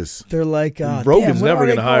 Jesus, they're like Rogan's never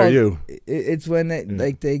gonna hire you. It's when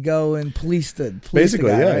they go and police the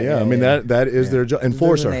basically, the guy, yeah. I mean that is their job.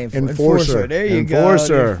 Enforcer. There you go.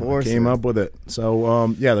 Enforcer. Came up with it.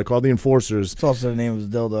 So they're called the enforcers. It's also the name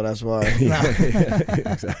of the dildo. That's why.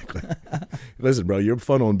 Exactly. Listen, bro, you're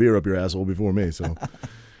funneling beer up your asshole before me. So,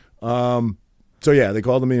 So yeah, they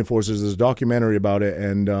called them the enforcers. There's a documentary about it,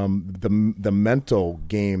 and the mental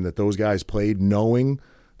game that those guys played, knowing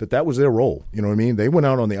that was their role. You know what I mean? They went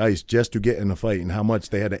out on the ice just to get in a fight, and how much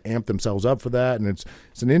they had to amp themselves up for that. And it's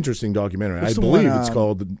an interesting documentary. I believe it's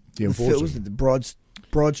called the Enforcers. Was it the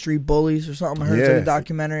Broad Street Bullies or something? I heard it's in a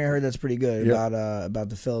documentary. I heard that's pretty good about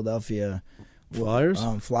the Philadelphia Flyers.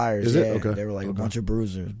 Flyers. Is yeah, it? Okay. they were like a bunch of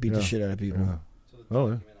bruisers, beat the shit out of people. Yeah. So the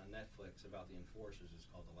document on Netflix about the enforcers is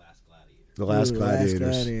called The Last Gladiator. The Last Gladiators. The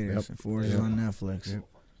Last Gladiators. Yep. Enforcers on Netflix. Yep.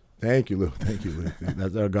 Thank you, Lou.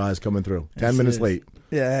 That's our guys coming through. 10 minutes late.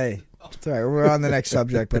 Yeah, hey. It's all right. We're on the next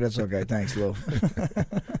subject, but it's okay. Thanks, Lou.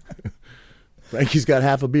 Frankie's got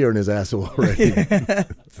half a beer in his asshole already.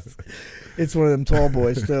 It's one of them tall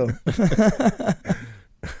boys, too.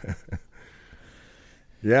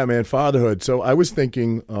 Yeah, man, fatherhood. So I was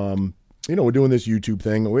thinking, we're doing this YouTube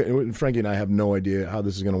thing. Frankie and I have no idea how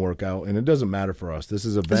this is going to work out, and it doesn't matter for us. This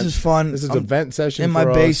is fun. This is a vent session in for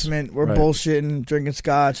my us. basement. We're bullshitting, drinking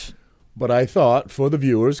scotch. But I thought for the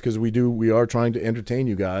viewers, because we are trying to entertain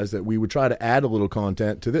you guys, that we would try to add a little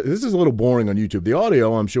content to this. This is a little boring on YouTube. The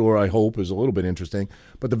audio, I'm sure, I hope, is a little bit interesting.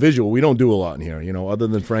 But the visual, we don't do a lot in here. Other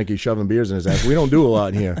than Frankie shoving beers in his ass, we don't do a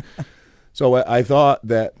lot in here. So I thought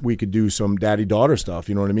that we could do some daddy-daughter stuff,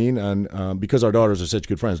 you know what I mean? And because our daughters are such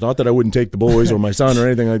good friends. Not that I wouldn't take the boys or my son or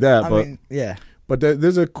anything like that. But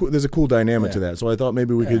there's a cool dynamic to that. So I thought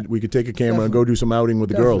maybe we could take a camera and go do some outing with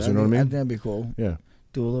the girls, you know what I mean? That'd be cool. Yeah.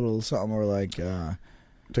 Do a little something or like...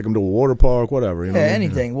 take them to a water park, whatever. You know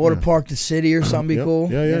anything. Water park, the city or something be cool.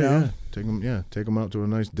 Yeah. Take them out to a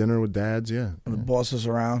nice dinner with dads. Yeah. The boss is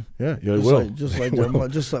around. Yeah, they will. Just like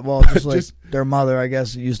their mother, I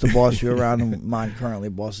guess, used to boss you around, and mine currently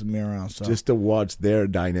bosses me around. So just to watch their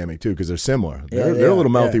dynamic too, because they're similar. They're a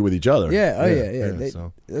little mouthy with each other. Yeah.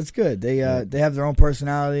 That's good. They have their own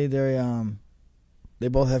personality. They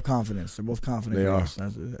both have confidence. They're both confident. They are.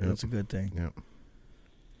 That's a good thing. Yeah.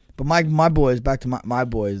 But my boys, back to my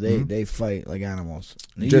boys, they fight like animals.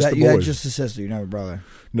 You had just a sister, you don't have a brother.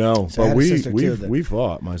 No, so but we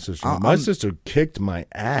fought. My sister, my sister kicked my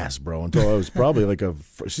ass, bro, until I was probably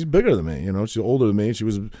she's bigger than me. She's older than me.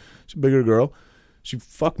 She's a bigger girl. She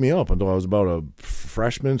fucked me up until I was about a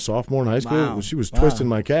freshman, sophomore in high school. Wow. She was twisting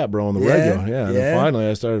my cat, bro, on the regular. Yeah. And then finally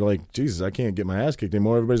I started like, Jesus, I can't get my ass kicked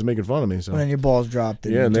anymore. Everybody's making fun of me. So. And then your balls dropped.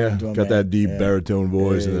 And they got that deep baritone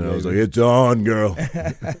voice. And then I was like, it's on, girl.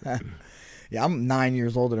 Yeah, I'm 9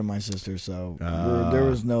 years older than my sister, so there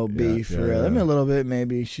was no beef. For real. I mean, a little bit,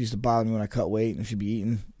 maybe. She used to bother me when I cut weight and she'd be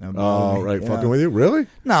eating. Fucking with you? Really?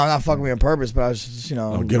 No, not fucking with me on purpose, but I was just,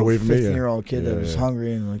 get away from me. 15-year-old kid that was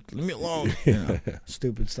hungry and like, leave me alone.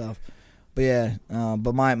 Stupid stuff. But yeah,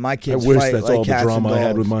 but my kids I wish fight that's like all the cats drama and I had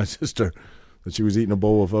dogs. with my sister. That she was eating a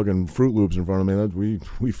bowl of fucking Fruit Loops in front of me.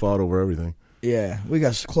 We fought over everything. Yeah, we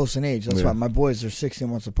got close in age. That's why my boys are 16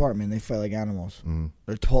 months apart, man. They fight like animals.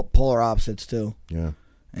 They're polar opposites too. Yeah.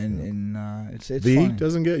 And it's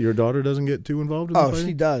fun. Your daughter doesn't get too involved in the fighting?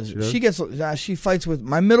 She does. She fights with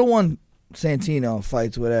my middle one. Santino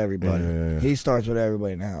fights with everybody. Yeah. He starts with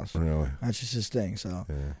everybody in the house. Really? That's just his thing. So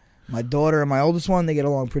my daughter and my oldest one, they get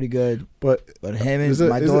along pretty good. But him and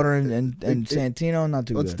my daughter and Santino, not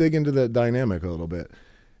too good. Let's dig into that dynamic a little bit.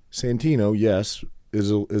 Santino, yes,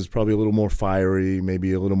 is probably a little more fiery,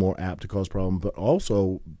 maybe a little more apt to cause problems, but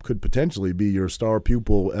also could potentially be your star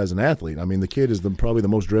pupil as an athlete. I mean, the kid is probably the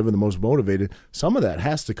most driven, the most motivated. Some of that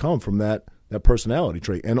has to come from that personality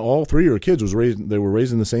trait. And all three of your kids were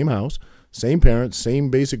raised in the same house, same parents, same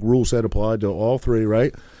basic rule set applied to all three,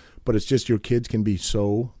 right? But it's just your kids can be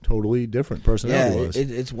so totally different personality-wise.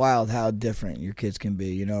 Yeah, it's wild how different your kids can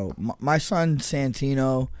be. My son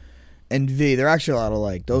Santino and V, they're actually a lot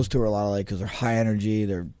alike. Those two are a lot alike because they're high energy,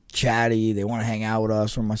 they're chatty, they want to hang out with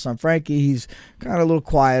us. Or my son Frankie, he's kind of a little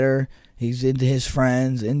quieter. He's into his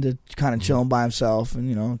friends, into kind of chilling by himself,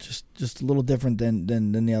 and just a little different than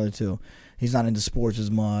the other two. He's not into sports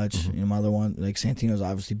as much. My other one, like Santino's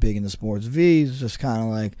obviously big into sports. V's just kind of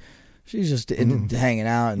like, she's just into hanging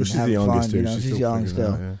out and having fun. She's young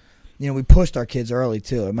still. We pushed our kids early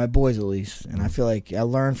too, and my boys at least. And I feel like I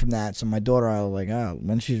learned from that. So my daughter, I was like,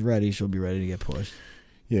 when she's ready, she'll be ready to get pushed.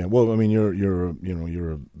 Yeah, well, I mean, you're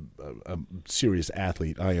a serious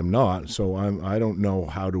athlete. I am not, so I don't know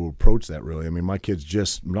how to approach that really. I mean, my kid's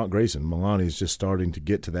not Grayson. Milani's just starting to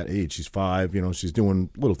get to that age. She's 5. She's doing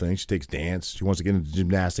little things. She takes dance. She wants to get into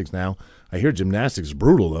gymnastics now. I hear gymnastics is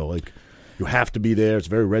brutal though. Like, you have to be there. It's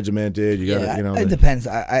very regimented. You got to, It depends.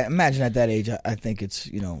 I imagine at that age, I think it's,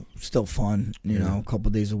 still fun. A couple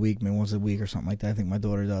of days a week, maybe once a week or something like that. I think my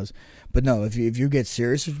daughter does. But no, if you get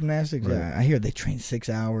serious with gymnastics, I hear they train 6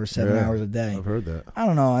 hours, 7 hours a day. I've heard that. I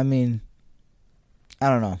don't know. I mean, I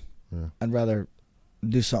don't know. I'd rather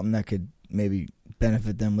do something that could maybe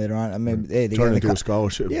benefit them later on. I mean, hey, they turn it into a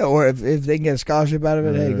scholarship. Yeah, or if they can get a scholarship out of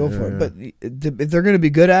it, hey, go for it. But if they're going to be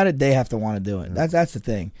good at it, they have to want to do it. That's the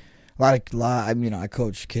thing. I mean, I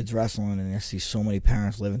coach kids wrestling, and I see so many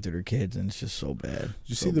parents living through their kids, and it's just so bad. Did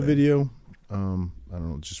you see the video? I don't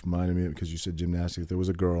know. It just reminded me because you said gymnastics. There was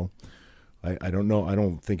a girl. I don't know. I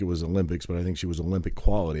don't think it was Olympics, but I think she was Olympic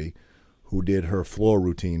quality, who did her floor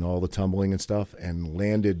routine, all the tumbling and stuff, and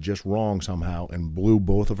landed just wrong somehow and blew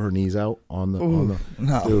both of her knees out on the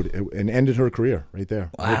dude, and ended her career right there.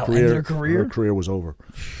 Wow, ended her career? Her career was over.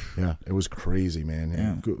 Yeah, it was crazy, man.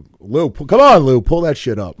 Yeah. Lou, come on, Lou, pull that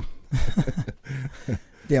shit up.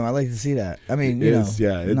 Damn, I'd like to see that. I mean, it's,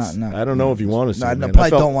 I don't know if you want to see it. I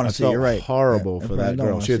probably don't want to see it. You're right. Horrible for that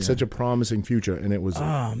girl. She had such a promising future, and it was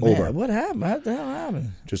over. Man, what happened? What the hell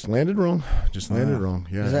happened? Just landed wrong.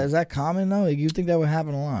 Yeah. Is that common though? You think that would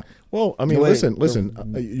happen a lot? Well, I mean, listen.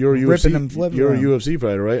 You're a UFC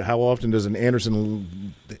fighter, right? How often does an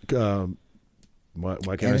Anderson?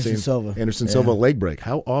 Why can't I say Anderson Silva leg break?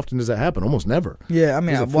 How often does that happen? Almost never. Yeah, I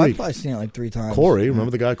mean, I've probably seen it like 3 times. Corey,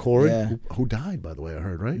 remember the guy Corey who died? By the way, I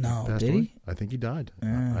heard, right? No, Passed did away? he? I think he died. I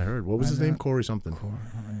heard. What was his name? Corey something.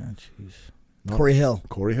 Corey Hill.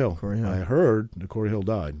 Corey Hill. I heard that Corey Hill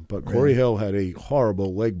died, but Corey Hill had a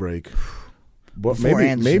horrible leg break. But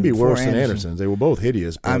maybe worse than Anderson's. They were both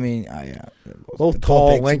hideous. I mean, both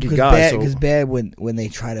tall, lanky guys. Because bad when they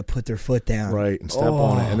try to put their foot down, right, and step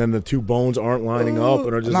on it, and then the two bones aren't lining up,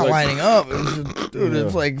 and are just not lining up. Dude,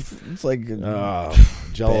 it's like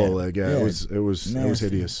Jello leg. Yeah, it was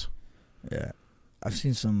hideous. Yeah, I've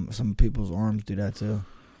seen some people's arms do that too.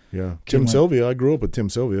 Yeah, Tim Sylvia. I grew up with Tim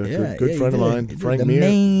Sylvia. Yeah, good friend of mine. Frank Mir.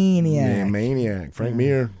 Maniac. Frank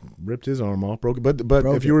Mir ripped his arm off, broke it. But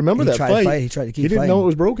if you remember that fight, he tried to keep. He didn't know it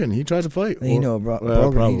was broken. He tried to fight. He knew it broken.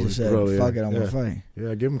 Probably, he just said, "Fuck it, I'm gonna fight."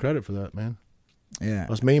 Yeah, give him credit for that, man. Yeah,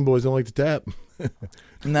 us Maine boys don't like to tap.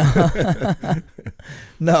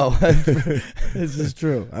 No, this is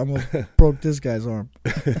true. I almost broke this guy's arm.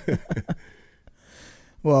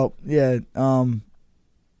 Well, yeah,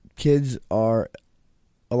 kids are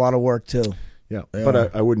a lot of work too. Yeah,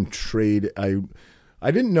 but I wouldn't trade. I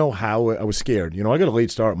didn't know how. I was scared. I got a late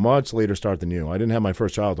start, much later start than you. I didn't have my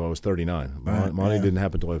first child until I was 39. Monty didn't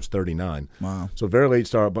happen until I was 39. Wow. So very late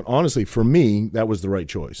start. But honestly, for me, that was the right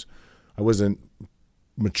choice. I wasn't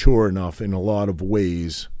mature enough in a lot of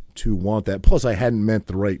ways to want that. Plus, I hadn't met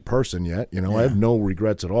the right person yet. I have no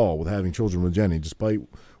regrets at all with having children with Jenny, despite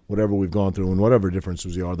whatever we've gone through and whatever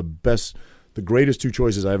differences we are. The greatest 2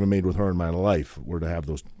 choices I ever made with her in my life were to have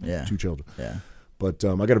those 2 children. Yeah. But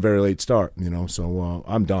I got a very late start, so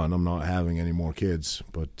I'm done. I'm not having any more kids.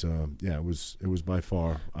 But it was by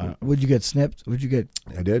far. Would you get snipped? Would you get?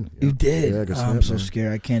 I did. You did. Yeah, I got snipped, I'm so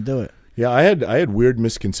scared. I can't do it. Yeah, I had weird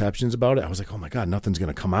misconceptions about it. I was like, oh my God, nothing's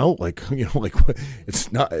gonna come out. Like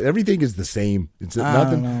it's not. Everything is the same. It's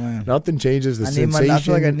nothing. Know, nothing changes. The sensation. I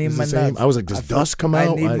feel like I need my nuts. I was like, does dust come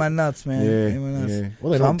out? I need my nuts, man. Yeah.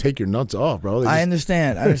 Well, they don't take your nuts off, bro. I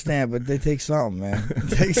understand, but they take something, man.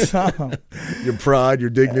 They take something. Your pride, your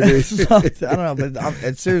dignity. I don't know,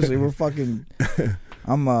 but seriously, we're fucking.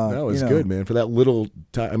 That was good, man. For that little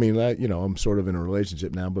time, I mean, I'm sort of in a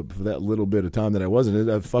relationship now, but for that little bit of time that I wasn't,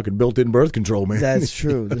 I fucking built-in birth control, man. That's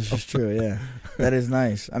true. This is true. Yeah, that is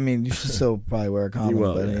nice. I mean, you should still probably wear a condom,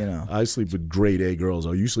 but I sleep with grade A girls.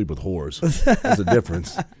 Oh, you sleep with whores. There's a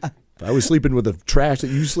difference. If I was sleeping with the trash that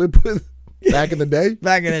you slept with back in the day.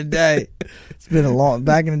 Back in the day, it's been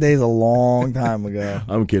back in the day is a long time ago.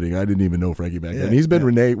 I'm kidding. I didn't even know Frankie back then. He's been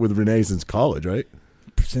with Renee since college, right?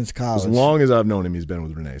 Since college. As long as I've known him, he's been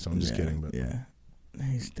with Renee, so I'm just kidding. But yeah,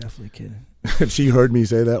 he's definitely kidding. If she heard me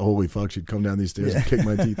say that, holy fuck, she'd come down these stairs and kick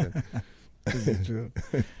my teeth in. This is true.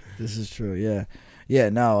 This is true, yeah.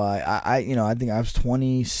 No, I think I was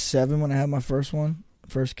 27 when I had my first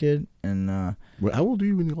kid. And how old are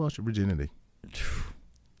you when you lost your virginity?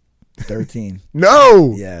 13.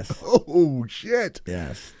 No! Yes. Oh, shit.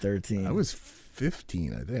 Yes, 13. I was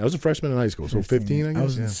 15, I think. I was a freshman in high school, 15. So 15, I guess. I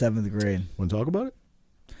was in 7th grade. Want to talk about it?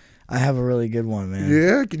 I have a really good one, man.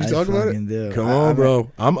 Yeah, can you talk about it? Do. Come on, bro.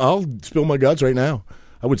 I'll spill my guts right now.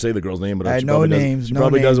 I would say the girl's name, but she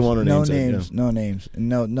probably doesn't want her name said. No names.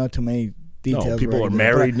 No, not too many details. No, people are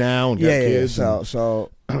married now and got kids.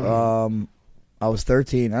 So I was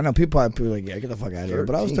 13. I know people probably like, get the fuck out of here.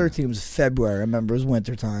 But I was 13. It was February. I remember it was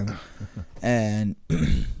wintertime. And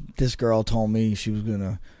this girl told me she was going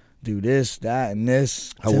to do this, that, and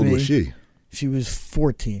this. How old was she? She was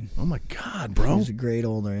 14. Oh, my God, bro. She was a grade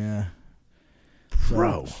older, yeah.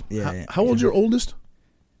 Bro. So, yeah. How old's your oldest?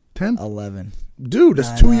 10? 11. Dude,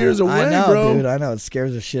 that's 2 years away, I know, bro. Dude, I know. It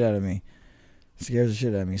scares the shit out of me. Scares the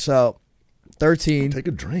shit out of me. So, 13. Take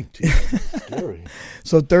a drink. Dude. Scary.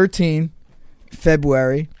 So 13,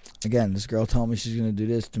 February. Again, this girl told me she's gonna do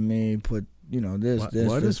this to me. Put this.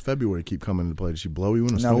 Why does February keep coming into play? Did she blow you in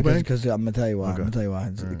a No, snowbank? because I'm gonna tell you why. Okay. I'm gonna tell you why.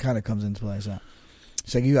 Right. It kind of comes into play. So,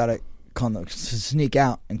 she's like, you gotta sneak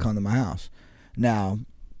out and come to my house. Now,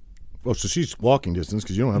 Oh, so she's walking distance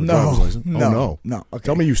because you don't have a no, driver's license. no, Oh no. no. Okay.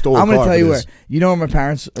 Tell me you stole a car. I'm gonna tell for you this. where. You know where my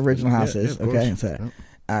parents' original house is. of Okay. course. So, Yeah.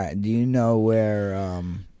 all right. Do you know where,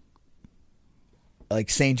 like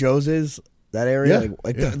St. Joe's is? That area, Yeah,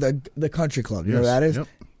 like yeah. the country club. You Yes, know where that is? yep.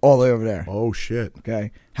 All the way over there. Oh shit.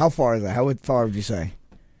 Okay. How far is that? How far would you say?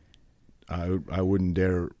 I wouldn't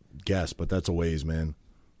dare guess, but that's a ways, man.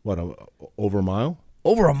 What, over a mile?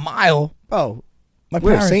 Over a mile, bro. My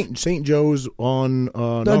Where? parents. St. Joe's on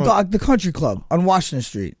The country club on Washington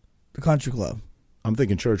Street. The country club. I'm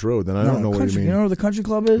thinking Church Road. Then I don't know what country, you mean. You know where the country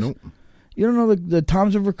club is? Nope. You don't know the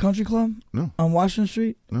Toms River Country Club? No. On Washington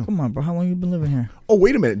Street? No. Come on, bro. How long you been living here? Oh,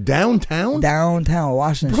 wait a minute. Downtown? Downtown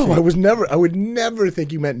Washington Bro, Street. I would never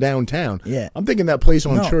think you meant downtown. Yeah. I'm thinking that place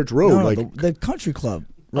on No, Church Road, no, like the country club,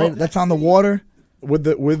 right? Oh. That's on the water. with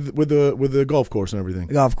the golf course and everything.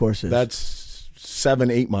 The golf courses. That's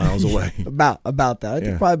 7-8 miles away. about that. I think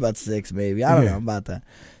Yeah. probably about 6, maybe. I don't Yeah. know about that.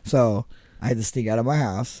 So I had to sneak out of my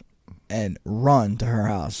house and run to her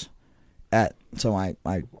house. So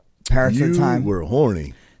my parents at the time were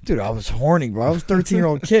horny. Dude, I was horny, bro. I was a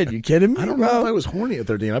 13-year-old kid. You kidding me? I don't bro? know if I was horny at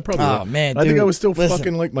 13. I probably. Oh, man, I think dude, I was still listen,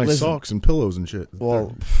 fucking like my listen. socks and pillows and shit.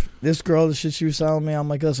 Well, this girl, the shit she was telling me, I'm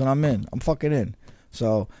like, listen, I'm in. I'm fucking in.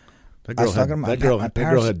 So That I girl was had, talking to my that girl, my that girl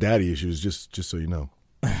parents. had daddy issues. Just so you know.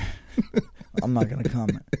 I'm not gonna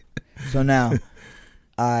comment. So now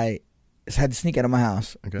I had to sneak out of my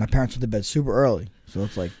house. Okay. My parents went to bed super early, so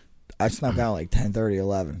it's like I snuck out like 10:30,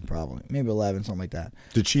 11, probably, maybe 11, something like that.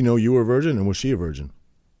 Did she know you were a virgin, and was she a virgin?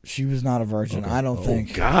 She was not a virgin. Okay. I don't Oh,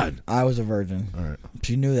 think. God. I was a virgin. All right.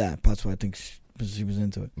 She knew that. That's why I think she was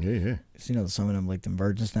into it. Yeah. You know, some of them like them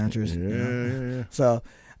virgin snatchers. Yeah. you know? Yeah. So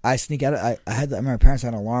I sneak out. I remember my parents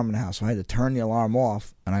had an alarm in the house, so I had to turn the alarm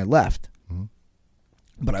off, and I left. Mhm.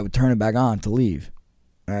 But I would turn it back on to leave.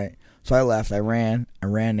 All right. So I left. I ran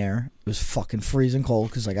there. It was fucking freezing cold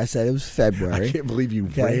because, like I said, it was February. I can't believe you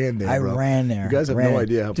Okay? ran there, I bro. ran there. You guys have no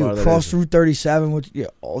idea how Dude, far that cross is. Route 37, which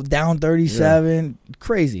down 37,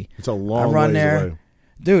 crazy. It's a long I run ways there. away.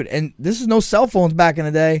 Dude, and this is no cell phones back in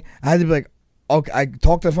the day. I had to be like, okay, I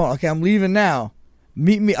talked to the phone. Okay, I'm leaving now.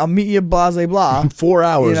 Meet me. I'll meet you. Blah blah blah. In 4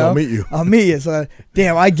 hours, You know? I'll meet you. I'll meet you. So,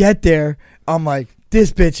 damn, I get there. I'm like,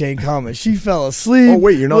 this bitch ain't coming. She fell asleep. Oh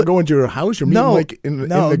wait, you're not going to her house. You're meeting No, like in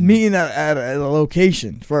no, the meeting at a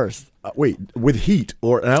location first. wait, with heat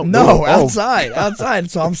or out? No, oh. outside.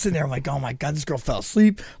 So I'm sitting there. I'm like, oh my god, this girl fell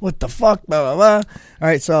asleep. What the fuck? Blah blah blah. All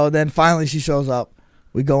right. So then finally she shows up.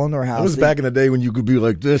 We go into her house. That was back in the day when you could be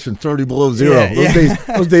like this and 30 below zero. Yeah,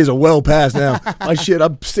 Those days are well past now. My shit, I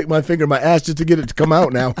stick my finger in my ass just to get it to come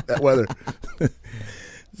out now. That weather.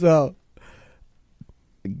 So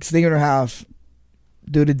sneak in her house,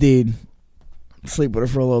 do the deed, sleep with her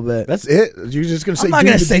for a little bit. That's it. You're just gonna say? I'm not do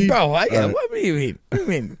gonna the say, deed? bro. All right. What do you mean? What do you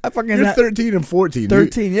mean? I fucking You're 13 and 14.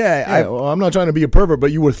 13. Yeah, well, I'm not trying to be a pervert,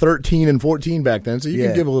 but you were 13 and 14 back then, so you Yeah.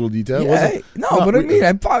 can give a little detail. Yeah, Wasn't- no, not- but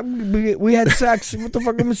I mean, we had sex. What the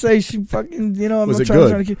fuck am I gonna say? She fucking, I'm Was not it trying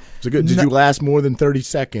good? to keep. Was it good? Did No. you last more than 30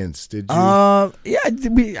 seconds? Did you? Yeah,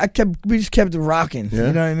 we just kept it rocking. Yeah?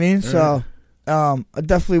 You know what I mean? So, I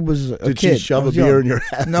definitely was a Did kid. she shove I a was beer young. in your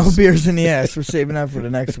ass? No beers in the ass. We're saving that for the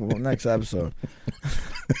next episode.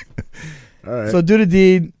 All right. So do the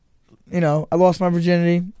deed. I lost my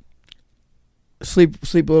virginity. Sleep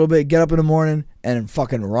a little bit. Get up in the morning and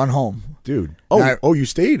fucking run home. Dude. Now- You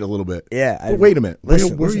stayed a little bit. Yeah. But wait a minute. Listen,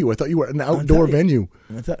 Where were listen. you? I thought you were at an I'll outdoor tell you.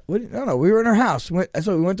 venue. No, we were in her house. That's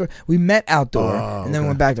what we went to. We met outdoor and then okay.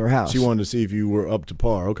 went back to her house. She wanted to see if you were up to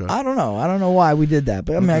par. Okay. I don't know. I don't know why we did that,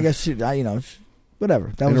 but I mean, I guess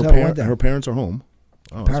whatever. That And was her, how it went down. her parents are home.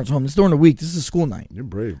 Oh, Parents home. It's during the week. This is a school night. You're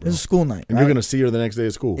brave, bro. This is a school night. And right? you're gonna see her the next day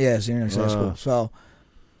at school. Yeah, so you're next day at school. So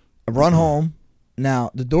I run home.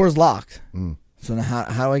 Now the door's locked. Mm. So now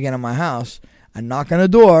how do I get in my house? I knock on the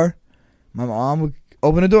door. My mom would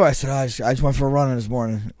open the door. I said, I just went for a run this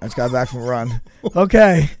morning. I just got back from a run.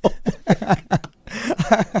 Okay.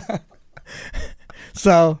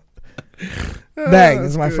 So, bang.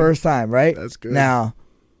 This is my good. first time, right? That's good. Now,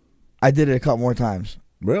 I did it a couple more times.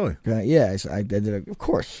 Really? Okay? Yeah, I did it. Of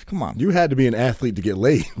course. Come on. You had to be an athlete to get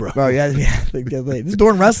laid, bro. Bro, yeah, get late. This is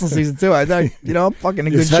during wrestling season too. I thought, I'm fucking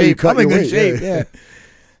in good It's how you shape. cut I'm in your good weight, shape. yeah. Yeah.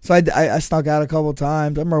 So I snuck out a couple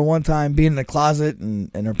times. I remember one time being in the closet and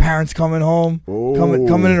her parents coming home, Oh. coming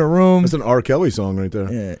in the room. That's an R. Kelly song right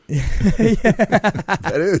there. Yeah.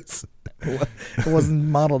 That is. It wasn't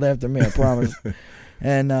modeled after me, I promise.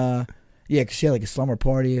 And yeah, because she had like a slumber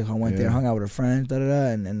party. I went there, hung out with her friends,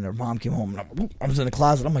 and her mom came home. And I was in the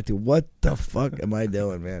closet. I'm like, dude, what the fuck am I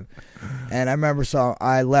doing, man? And I remember, so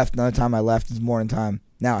I left. Another time I left, it's morning time.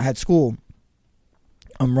 Now, I had school.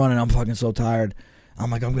 I'm running. I'm fucking so tired. I'm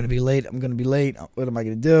like, I'm going to be late. What am I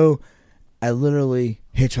going to do? I literally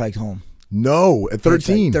hitchhiked home. No, at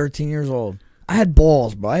 13. 13 years old. I had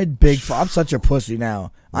balls, bro. I had big. I'm such a pussy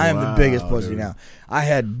now. I am the biggest pussy now. I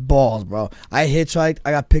had balls, bro. I hitchhiked.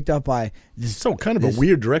 I got picked up by this. So kind of a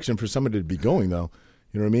weird direction for somebody to be going, though.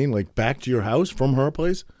 You know what I mean? Like back to your house from her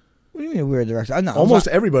place? What do you mean a weird direction? Almost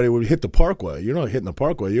everybody would hit the Parkway. You're not hitting the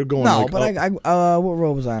Parkway. You're going what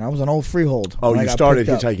road was I on? I was on Old Freehold. Oh, you started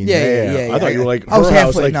hitchhiking. Yeah. I thought you were like, I was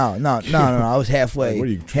halfway. House, like, no. I was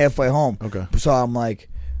halfway. Halfway home. Okay. So I'm like,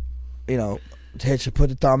 to put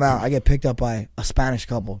the thumb out. I get picked up by a Spanish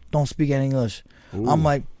couple. Don't speak any English. Ooh. I'm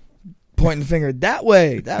like pointing the finger that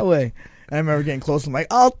way. And I remember getting close. I'm like,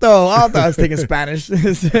 Alto. I was taking Spanish. Fucking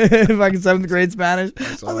 7th grade Spanish.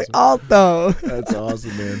 That's I was awesome. like, Alto. That's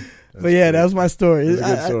awesome, man. But yeah, that was my story.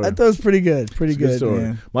 I thought it was pretty good. Pretty good story.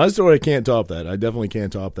 Man. My story, I can't top that. I definitely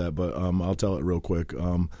can't top that, but I'll tell it real quick.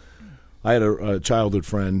 I had a childhood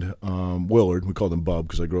friend, Willard. We called him Bub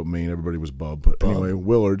because I grew up in Maine. Everybody was Bub. But anyway,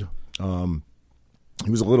 Willard, he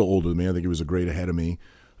was a little older than me. I think he was a grade ahead of me.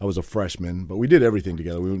 I was a freshman, but we did everything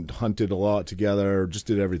together. We hunted a lot together, just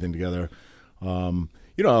did everything together.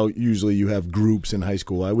 Usually you have groups in high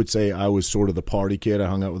school. I would say I was sort of the party kid. I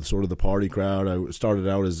hung out with sort of the party crowd. I started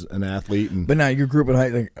out as an athlete. But now your group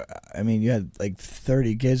in you had like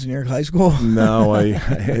 30 kids in your high school? No, I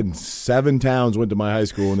had 7 towns went to my high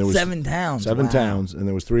school. And there was 7 towns? 7 towns, and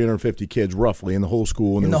there was 350 kids roughly in the whole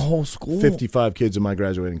school. And in there the was whole school? 55 kids in my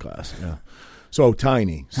graduating class, yeah. So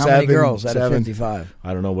tiny. How many girls out of 55?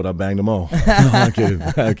 I don't know, but I banged them all. No, I'm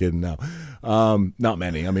kidding. No, not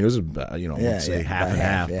many. I mean, it was let's say half and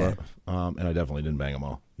half. Yeah. But and I definitely didn't bang them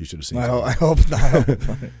all. You should have seen. I hope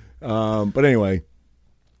not. But anyway,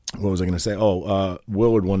 what was I going to say?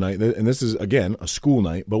 Willard one night, and this is again a school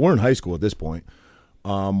night, but we're in high school at this point.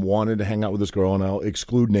 Wanted to hang out with this girl, and I'll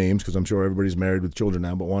exclude names because I'm sure everybody's married with children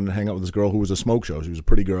now. But wanted to hang out with this girl who was a smoke show. She was a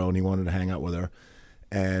pretty girl, and he wanted to hang out with her.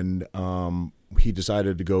 And he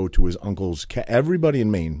decided to go to his uncle's everybody in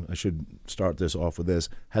Maine, I should start this off with this,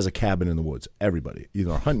 has a cabin in the woods. Everybody.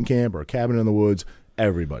 Either a hunting camp or a cabin in the woods.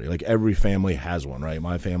 Everybody. Like every family has one, right?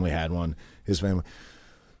 My family had one. His family.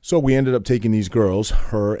 So we ended up taking these girls,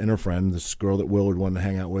 her and her friend, this girl that Willard wanted to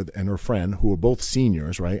hang out with, and her friend, who were both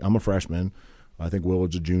seniors, right? I'm a freshman. I think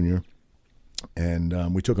Willard's a junior.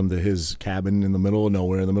 And we took them to his cabin in the middle of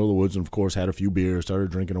nowhere, in the middle of the woods, and of course had a few beers, started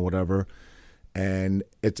drinking or whatever. And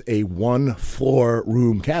it's a 1-floor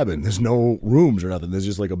room cabin. There's no rooms or nothing. There's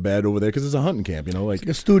just like a bed over there because it's a hunting camp, it's like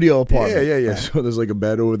a studio apartment. Yeah. So there's like a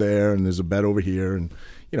bed over there and there's a bed over here. And,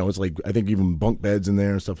 it's like I think even bunk beds in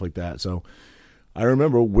there and stuff like that. So I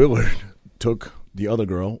remember Willard took the other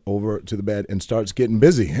girl over to the bed and starts getting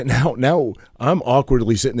busy. And now I'm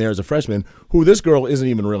awkwardly sitting there as a freshman who this girl isn't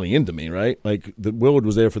even really into me, right? Like Willard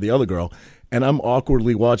was there for the other girl. And I'm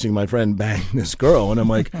awkwardly watching my friend bang this girl, and I'm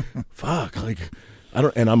like, "Fuck!" Like,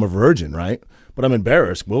 and I'm a virgin, right? But I'm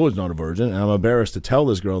embarrassed. Willard's not a virgin, and I'm embarrassed to tell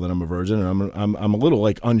this girl that I'm a virgin, and I'm a little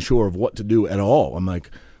like unsure of what to do at all. I'm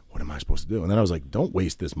like, "What am I supposed to do?" And then I was like, "Don't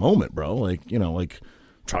waste this moment, bro. Like,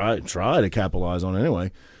 try to capitalize on it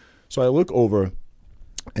anyway." So I look over,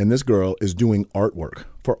 and this girl is doing artwork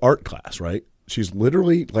for art class, right? She's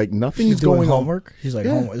literally like nothing's going on. Homework. She's like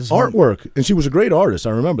artwork, and she was a great artist.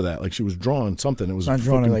 I remember that. Like she was drawing something. It was not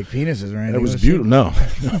drawing like penises or anything. It was beautiful. No,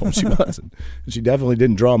 she wasn't. She definitely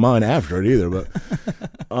didn't draw mine after it either. But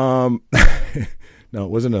no, it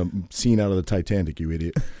wasn't a scene out of the Titanic, you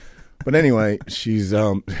idiot. But anyway, she's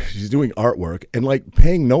doing artwork and like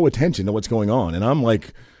paying no attention to what's going on, and I'm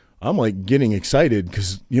like getting excited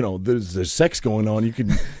because there's sex going on.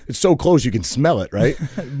 It's so close you can smell it, right?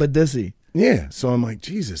 But dissy. Yeah, so I'm like,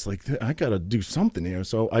 Jesus, like I got to do something here.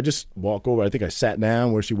 So I just walk over. I think I sat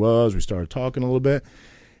down where she was. We started talking a little bit.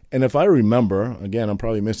 And if I remember, again, I'm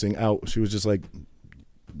probably missing out. She was just like,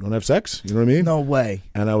 "You don't have sex?" You know what I mean? No way.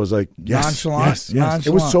 And I was like, yes. Nonchalant? Yes. Nonchalant.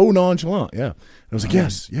 It was so nonchalant, yeah. And I was like,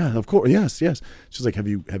 yes, yeah, of course, yes. She's like, have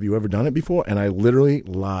you ever done it before? And I literally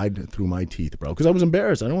lied through my teeth, bro, because I was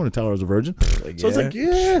embarrassed. I didn't want to tell her I was a virgin. So I was like,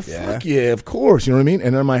 fuck yeah, of course. You know what I mean?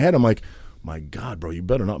 And in my head, I'm like, my God, bro, you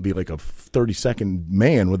better not be like a 30-second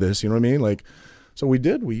man with this. You know what I mean? Like, so we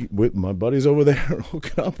did. With my buddies over there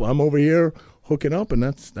hooking up. I'm over here hooking up, and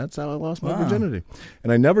that's how I lost my virginity.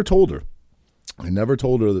 And I never told her.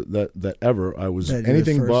 that ever I was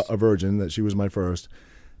anything but a virgin. That she was my first.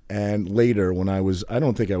 And later, when I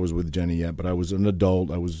don't think I was with Jenny yet, but I was an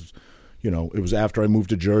adult. I was, it was after I moved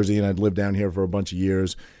to Jersey and I'd lived down here for a bunch of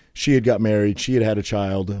years. She had got married. She had a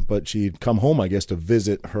child, but she'd come home, I guess, to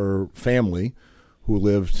visit her family who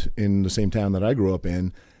lived in the same town that I grew up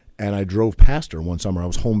in. And I drove past her one summer. I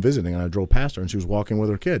was home visiting, and I drove past her, and she was walking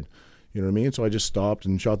with her kid. You know what I mean? So I just stopped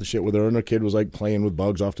and shot the shit with her, and her kid was like playing with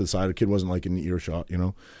bugs off to the side. Her kid wasn't like in the earshot,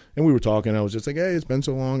 And we were talking. I was just like, hey, it's been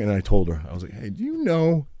so long. And I told her, I was like, hey, do you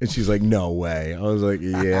know? And she's like, no way. I was like,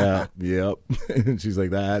 yeah, yep. And she's like,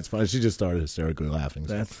 that's funny. She just started hysterically laughing.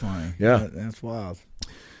 So. That's funny. Yeah. That's wild.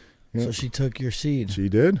 Yeah. So she took your seed. She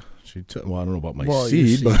did. She took. Well, I don't know about my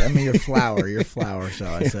seed, but I mean your flower,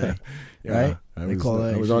 shall I say? Yeah. Right? I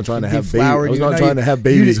was not trying to have babies. I was not trying to have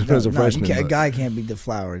babies as a freshman. A guy can't be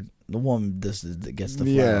deflowered. The woman gets the flower.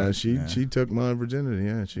 Yeah, she took my virginity.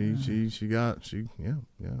 Yeah, she got. So,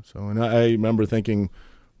 and I remember thinking,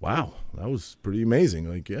 wow, that was pretty amazing.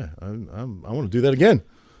 Like, yeah, I want to do that again.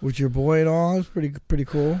 With your boy and all, it was pretty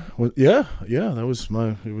cool. Well, yeah, that was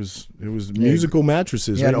it was musical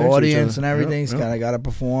mattresses. You had right an audience and everything. He's kind of got to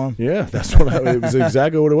perform. Yeah, that's what it was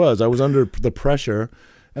exactly what it was. I was under the pressure,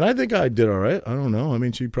 and I think I did all right. I don't know. I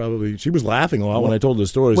mean, she was laughing a lot when I told the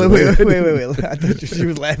stories. Wait. I thought she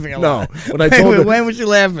was laughing a lot. No, when I told her, when was she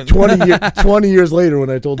laughing? 20 years later, when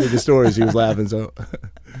I told her the stories, she was laughing. So.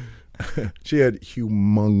 She had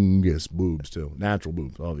humongous boobs too, natural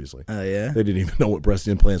boobs, obviously. Oh yeah, they didn't even know what breast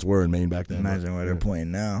implants were in Maine back then. Imagine where they're pointing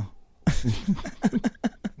now.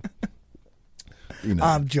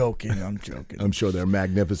 I'm joking. I'm sure they're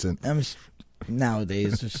magnificent.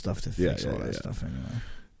 Nowadays, there's stuff to fix all that stuff anyway.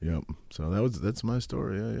 Yep. So that's my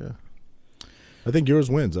story. Yeah. I think yours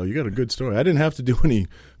wins though. You got a good story. I didn't have to do any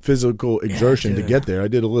physical exertion to get there. I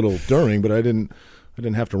did a little during, but I didn't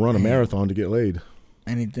have to run a marathon to get laid.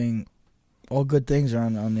 Anything, all good things are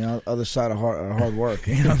on the other side of hard work.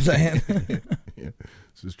 You know what I'm saying? Yeah,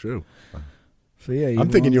 this is true. So yeah, I'm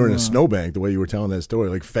thinking you were in a snowbank the way you were telling that story,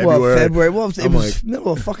 like February. Well, it was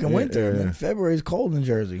middle of fucking winter. Yeah. February's cold in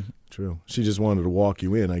Jersey. True. She just wanted to walk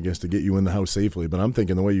you in, I guess, to get you in the house safely. But I'm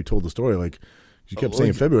thinking the way you told the story, like you kept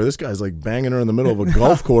saying February. This guy's like banging her in the middle of a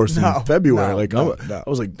golf course in February. I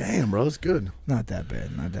was like, damn, bro, that's good. Not that bad.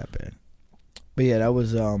 But yeah, that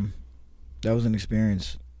was an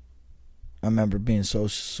experience. I remember being so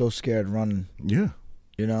scared running. Yeah.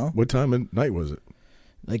 What time of night was it?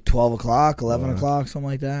 Like 12 o'clock, 11 o'clock, something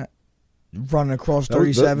like that. Running across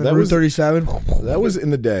 37, Route 37. That was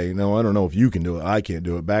in the day. Now, I don't know if you can do it. I can't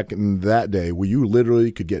do it. Back in that day where you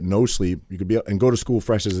literally could get no sleep. You could be and go to school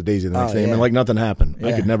fresh as a daisy the next day and like nothing happened. Yeah.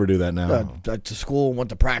 I could never do that now. To school,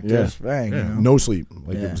 went to practice. Yeah. Bang, No sleep.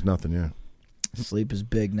 It was nothing, Sleep is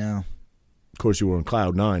big now. Of course, you were on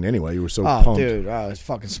cloud 9 anyway. You were so pumped. Dude, I was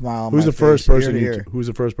fucking smiling. Who's the first person? Who's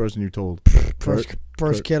the first person you told? First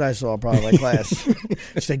kid I saw, probably my class.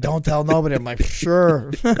 She's like, "Don't tell nobody." I'm like,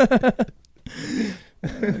 "Sure." Come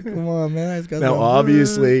on, man. Now,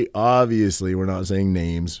 obviously, we're not saying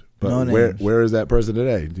names, but no where is that person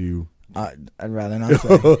today? Do you? I'd rather not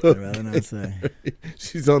say.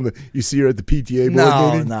 She's on the. You see her at the PTA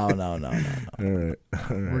board meeting? No. All right.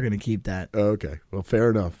 We're gonna keep that. Okay. Well, fair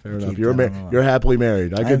enough. You're happily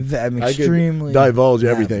married. I'm extremely. I could divulge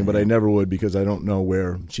everything, but I never would because I don't know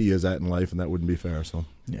where she is at in life, and that wouldn't be fair. So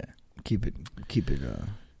yeah, keep it.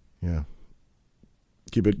 Yeah.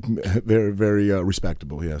 Keep it very, very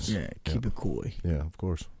respectable. Yes. Yeah. Keep it cool. Yeah, of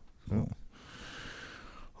course. Oh.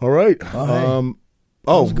 All right.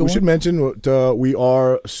 We should mention we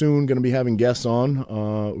are soon going to be having guests on.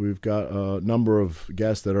 We've got a number of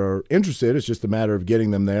guests that are interested. It's just a matter of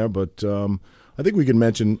getting them there. But I think we can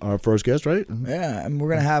mention our first guest, right? Yeah, and we're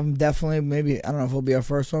going to have him definitely. Maybe, I don't know if he'll be our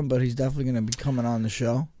first one, but he's definitely going to be coming on the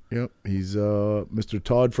show. Yep, he's Mr.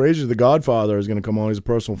 Todd Frazier, the Godfather, is going to come on. He's a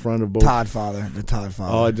personal friend of both. The Todd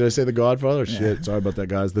Father. Oh, did I say the Godfather? Yeah. Shit, sorry about that,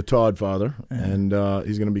 guys. The Todd Father, yeah. And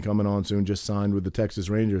he's going to be coming on soon. Just signed with the Texas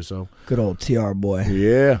Rangers, so good old TR boy.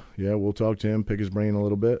 Yeah. We'll talk to him, pick his brain a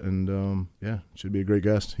little bit, and should be a great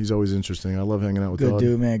guest. He's always interesting. I love hanging out with Todd. Good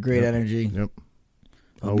dude, man. Great energy. Yep.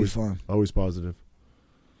 It'll be fun. Always positive.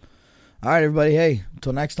 All right, everybody. Hey,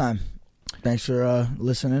 until next time. Thanks for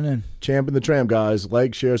listening in. Champ and the Tramp, guys.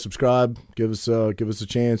 Like, share, subscribe. Give us a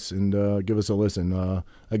chance and give us a listen.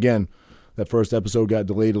 Again, that first episode got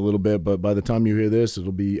delayed a little bit, but by the time you hear this,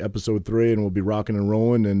 it'll be episode 3, and we'll be rocking and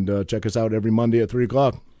rolling. And check us out every Monday at 3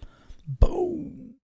 o'clock. Boom.